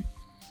Anderson.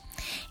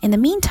 In the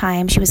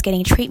meantime, she was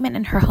getting treatment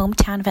in her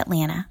hometown of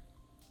Atlanta.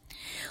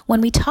 When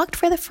we talked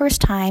for the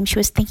first time, she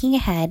was thinking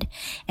ahead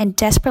and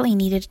desperately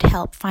needed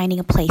help finding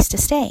a place to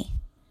stay.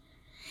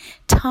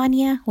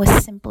 Tanya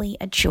was simply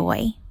a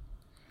joy.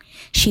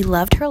 She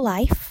loved her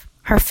life,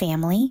 her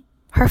family,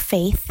 her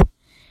faith,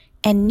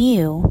 and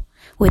knew,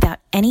 without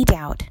any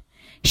doubt,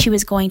 she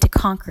was going to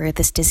conquer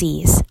this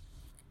disease.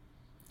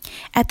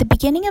 At the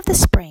beginning of the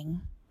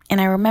spring, and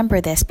I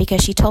remember this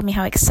because she told me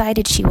how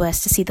excited she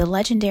was to see the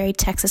legendary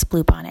Texas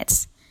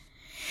Bluebonnets,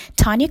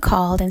 Tanya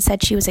called and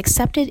said she was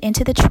accepted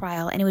into the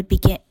trial and it would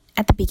begin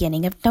at the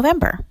beginning of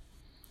November.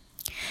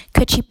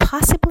 Could she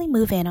possibly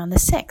move in on the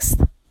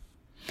 6th?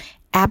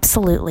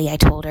 Absolutely, I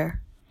told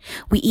her.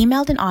 We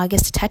emailed in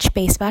August to touch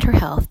base about her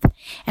health,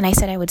 and I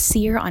said I would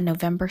see her on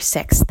November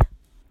 6th.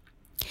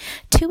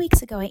 2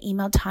 weeks ago, I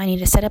emailed Tanya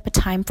to set up a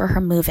time for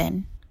her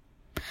move-in.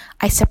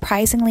 I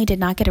surprisingly did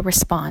not get a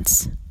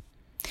response.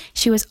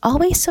 She was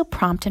always so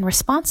prompt and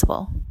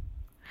responsible.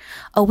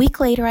 A week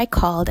later, I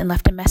called and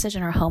left a message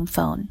on her home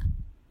phone.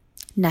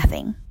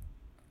 Nothing.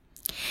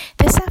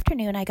 This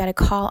afternoon, I got a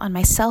call on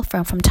my cell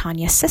phone from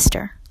Tanya's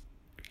sister.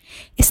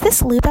 Is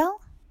this Lubelle?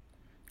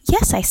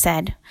 Yes, I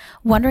said,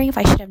 wondering if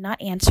I should have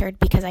not answered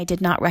because I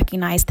did not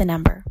recognize the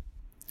number.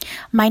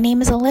 My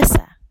name is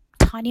Alyssa,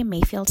 Tanya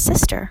Mayfield's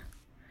sister.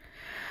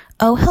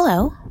 Oh,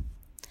 hello.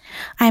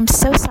 I am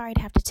so sorry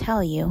to have to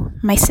tell you.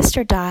 My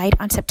sister died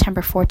on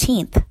September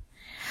 14th.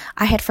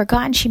 I had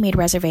forgotten she made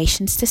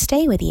reservations to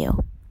stay with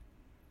you.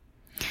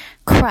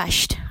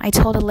 Crushed, I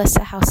told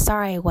Alyssa how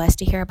sorry I was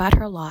to hear about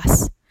her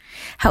loss,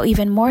 how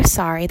even more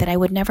sorry that I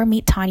would never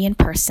meet Tanya in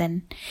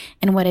person,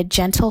 and what a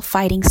gentle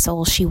fighting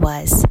soul she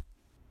was.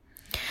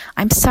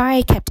 I'm sorry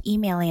I kept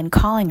emailing and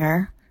calling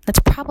her. That's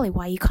probably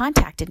why you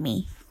contacted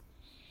me.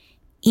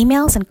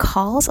 Emails and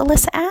calls,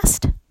 Alyssa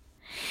asked.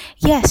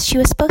 Yes, she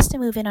was supposed to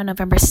move in on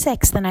November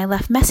 6th, and I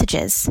left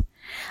messages.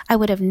 I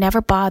would have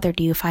never bothered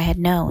you if I had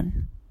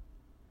known.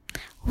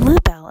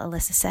 Lubelle,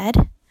 Alyssa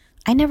said.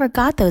 I never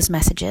got those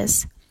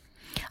messages.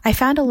 I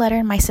found a letter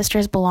in my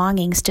sister's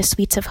belongings to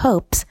Sweets of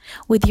Hopes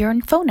with your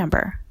phone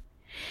number.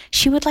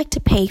 She would like to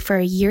pay for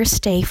a year's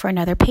stay for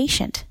another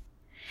patient.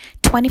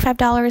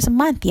 $25 a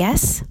month,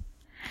 yes?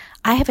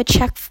 I have a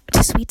check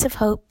to Sweets of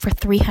Hope for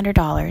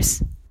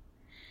 $300.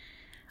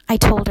 I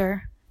told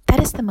her,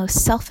 that is the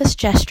most selfish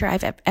gesture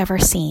I've ever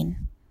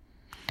seen.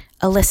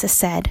 Alyssa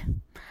said,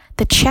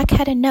 the check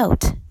had a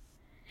note.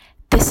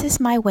 This is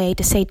my way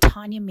to say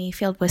Tanya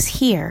Mayfield was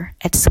here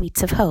at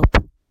Sweets of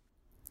Hope.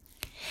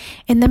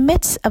 In the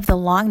midst of the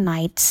long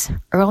nights,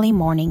 early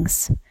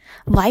mornings,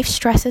 life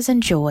stresses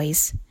and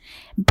joys,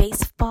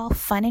 baseball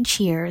fun and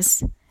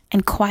cheers,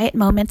 and quiet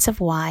moments of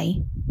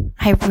why,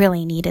 I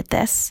really needed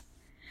this.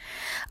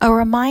 A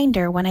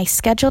reminder when I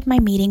scheduled my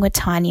meeting with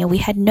Tanya, we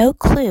had no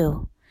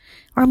clue,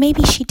 or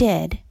maybe she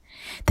did,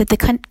 that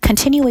the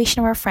continuation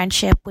of our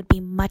friendship would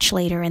be much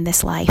later in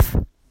this life.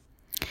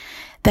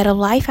 That a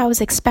life I was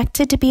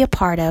expected to be a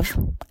part of,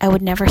 I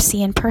would never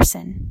see in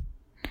person.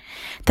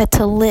 That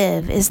to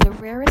live is the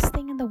rarest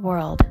thing in the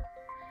world.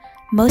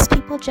 Most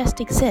people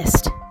just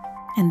exist,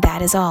 and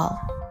that is all.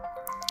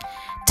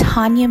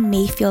 Tanya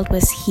Mayfield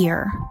was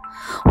here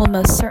will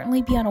most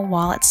certainly be on a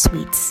wall at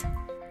Sweets.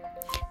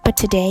 But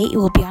today it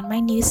will be on my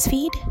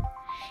newsfeed,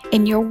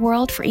 in your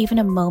world for even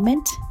a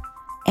moment,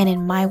 and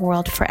in my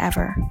world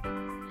forever.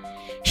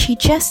 She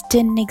just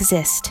didn't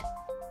exist.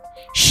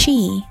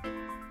 She,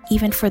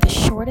 even for the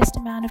shortest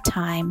amount of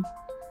time,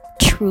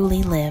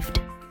 truly lived.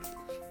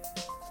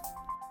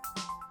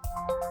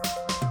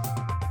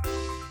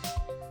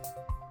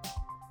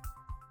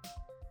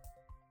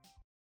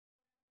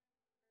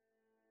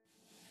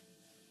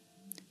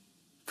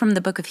 From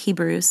the book of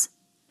Hebrews,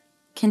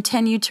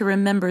 continue to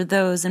remember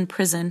those in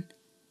prison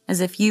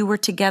as if you were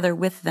together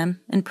with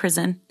them in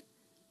prison,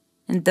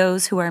 and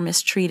those who are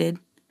mistreated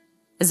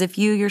as if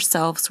you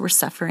yourselves were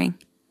suffering.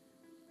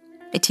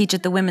 I teach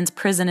at the women's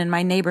prison in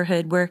my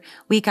neighborhood where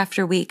week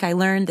after week I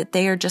learn that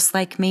they are just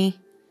like me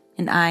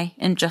and I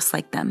am just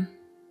like them.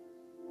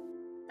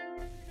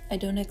 I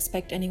don't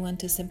expect anyone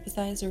to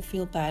sympathize or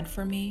feel bad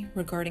for me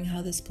regarding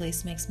how this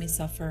place makes me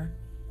suffer.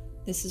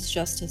 This is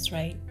justice,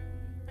 right?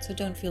 So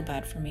don't feel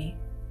bad for me.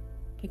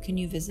 But can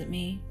you visit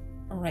me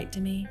or write to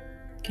me?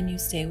 Can you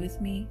stay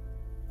with me?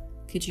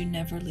 Could you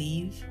never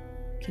leave?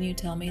 Can you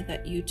tell me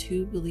that you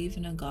too believe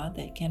in a God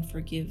that can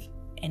forgive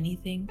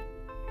anything?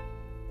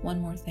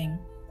 One more thing.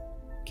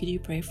 Could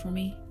you pray for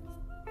me?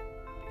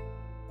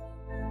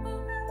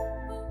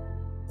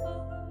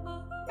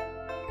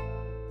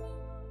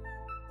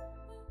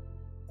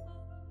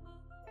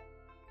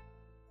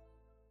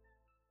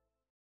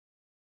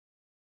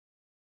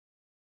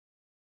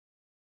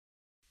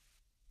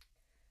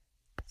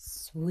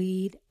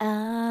 Sweet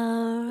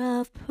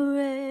hour of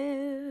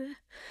prayer,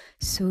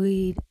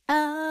 sweet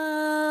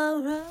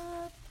hour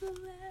of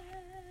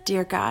prayer.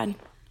 Dear God,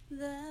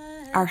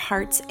 our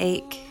hearts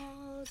ache,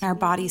 and our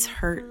bodies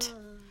hurt,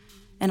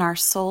 and our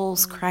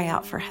souls cry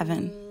out for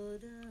heaven.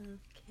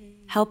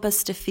 Help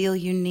us to feel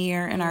you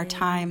near in our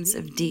times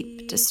of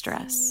deep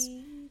distress.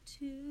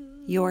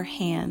 Your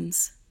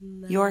hands,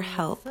 your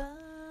help,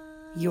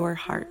 your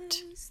heart.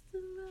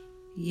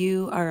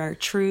 You are our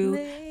true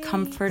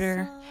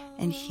comforter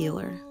and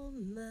healer.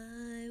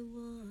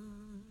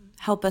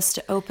 Help us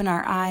to open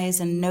our eyes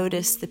and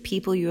notice the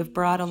people you have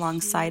brought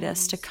alongside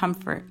us to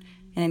comfort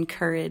and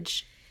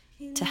encourage,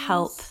 to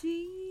help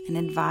and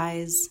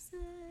advise.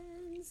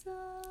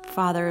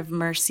 Father of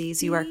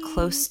mercies, you are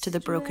close to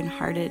the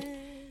brokenhearted.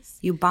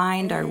 You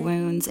bind our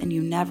wounds and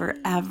you never,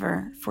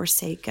 ever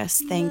forsake us.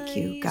 Thank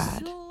you,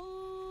 God.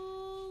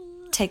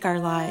 Take our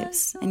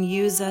lives and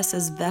use us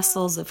as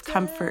vessels of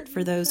comfort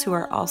for those who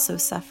are also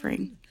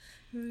suffering,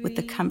 with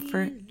the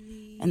comfort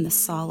and the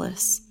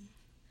solace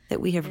that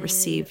we have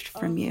received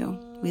from you.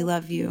 We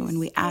love you and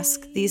we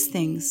ask these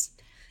things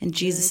in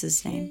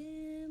Jesus'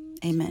 name.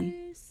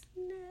 Amen.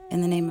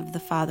 In the name of the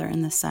Father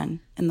and the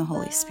Son and the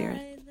Holy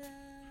Spirit.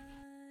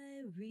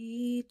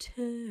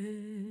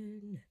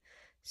 Return,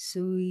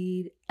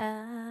 sweet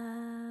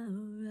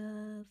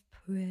hour of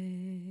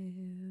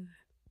prayer.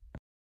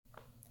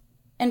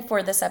 And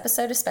for this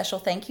episode, a special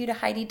thank you to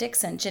Heidi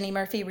Dixon, Jenny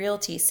Murphy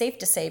Realty, Safe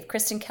to Save,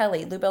 Kristen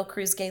Kelly, Lubell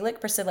Cruz Gaelic,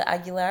 Priscilla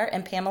Aguilar,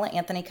 and Pamela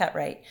Anthony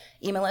Cutright.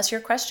 Email us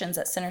your questions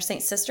at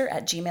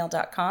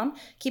sinnersaintsister@gmail.com.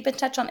 Keep in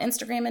touch on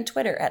Instagram and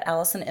Twitter at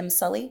Allison M.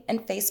 Sully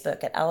and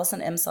Facebook at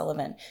Allison M.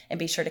 Sullivan. And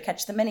be sure to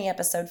catch the mini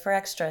episode for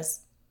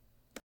extras.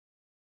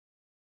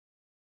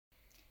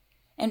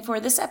 And for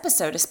this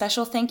episode, a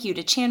special thank you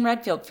to Chan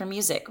Redfield for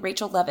music,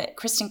 Rachel Levitt,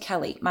 Kristen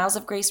Kelly, Miles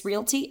of Grace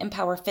Realty,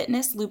 Empower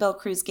Fitness, Lubell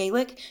Cruz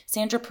Gaelic,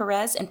 Sandra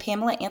Perez, and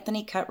Pamela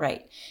Anthony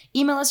Cutright.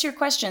 Email us your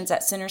questions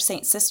at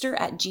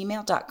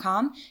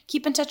sinnersaintsister@gmail.com.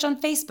 Keep in touch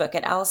on Facebook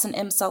at Allison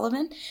M.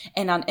 Sullivan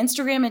and on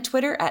Instagram and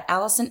Twitter at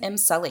Allison M.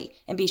 Sully.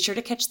 And be sure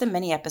to catch the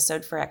mini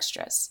episode for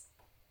extras.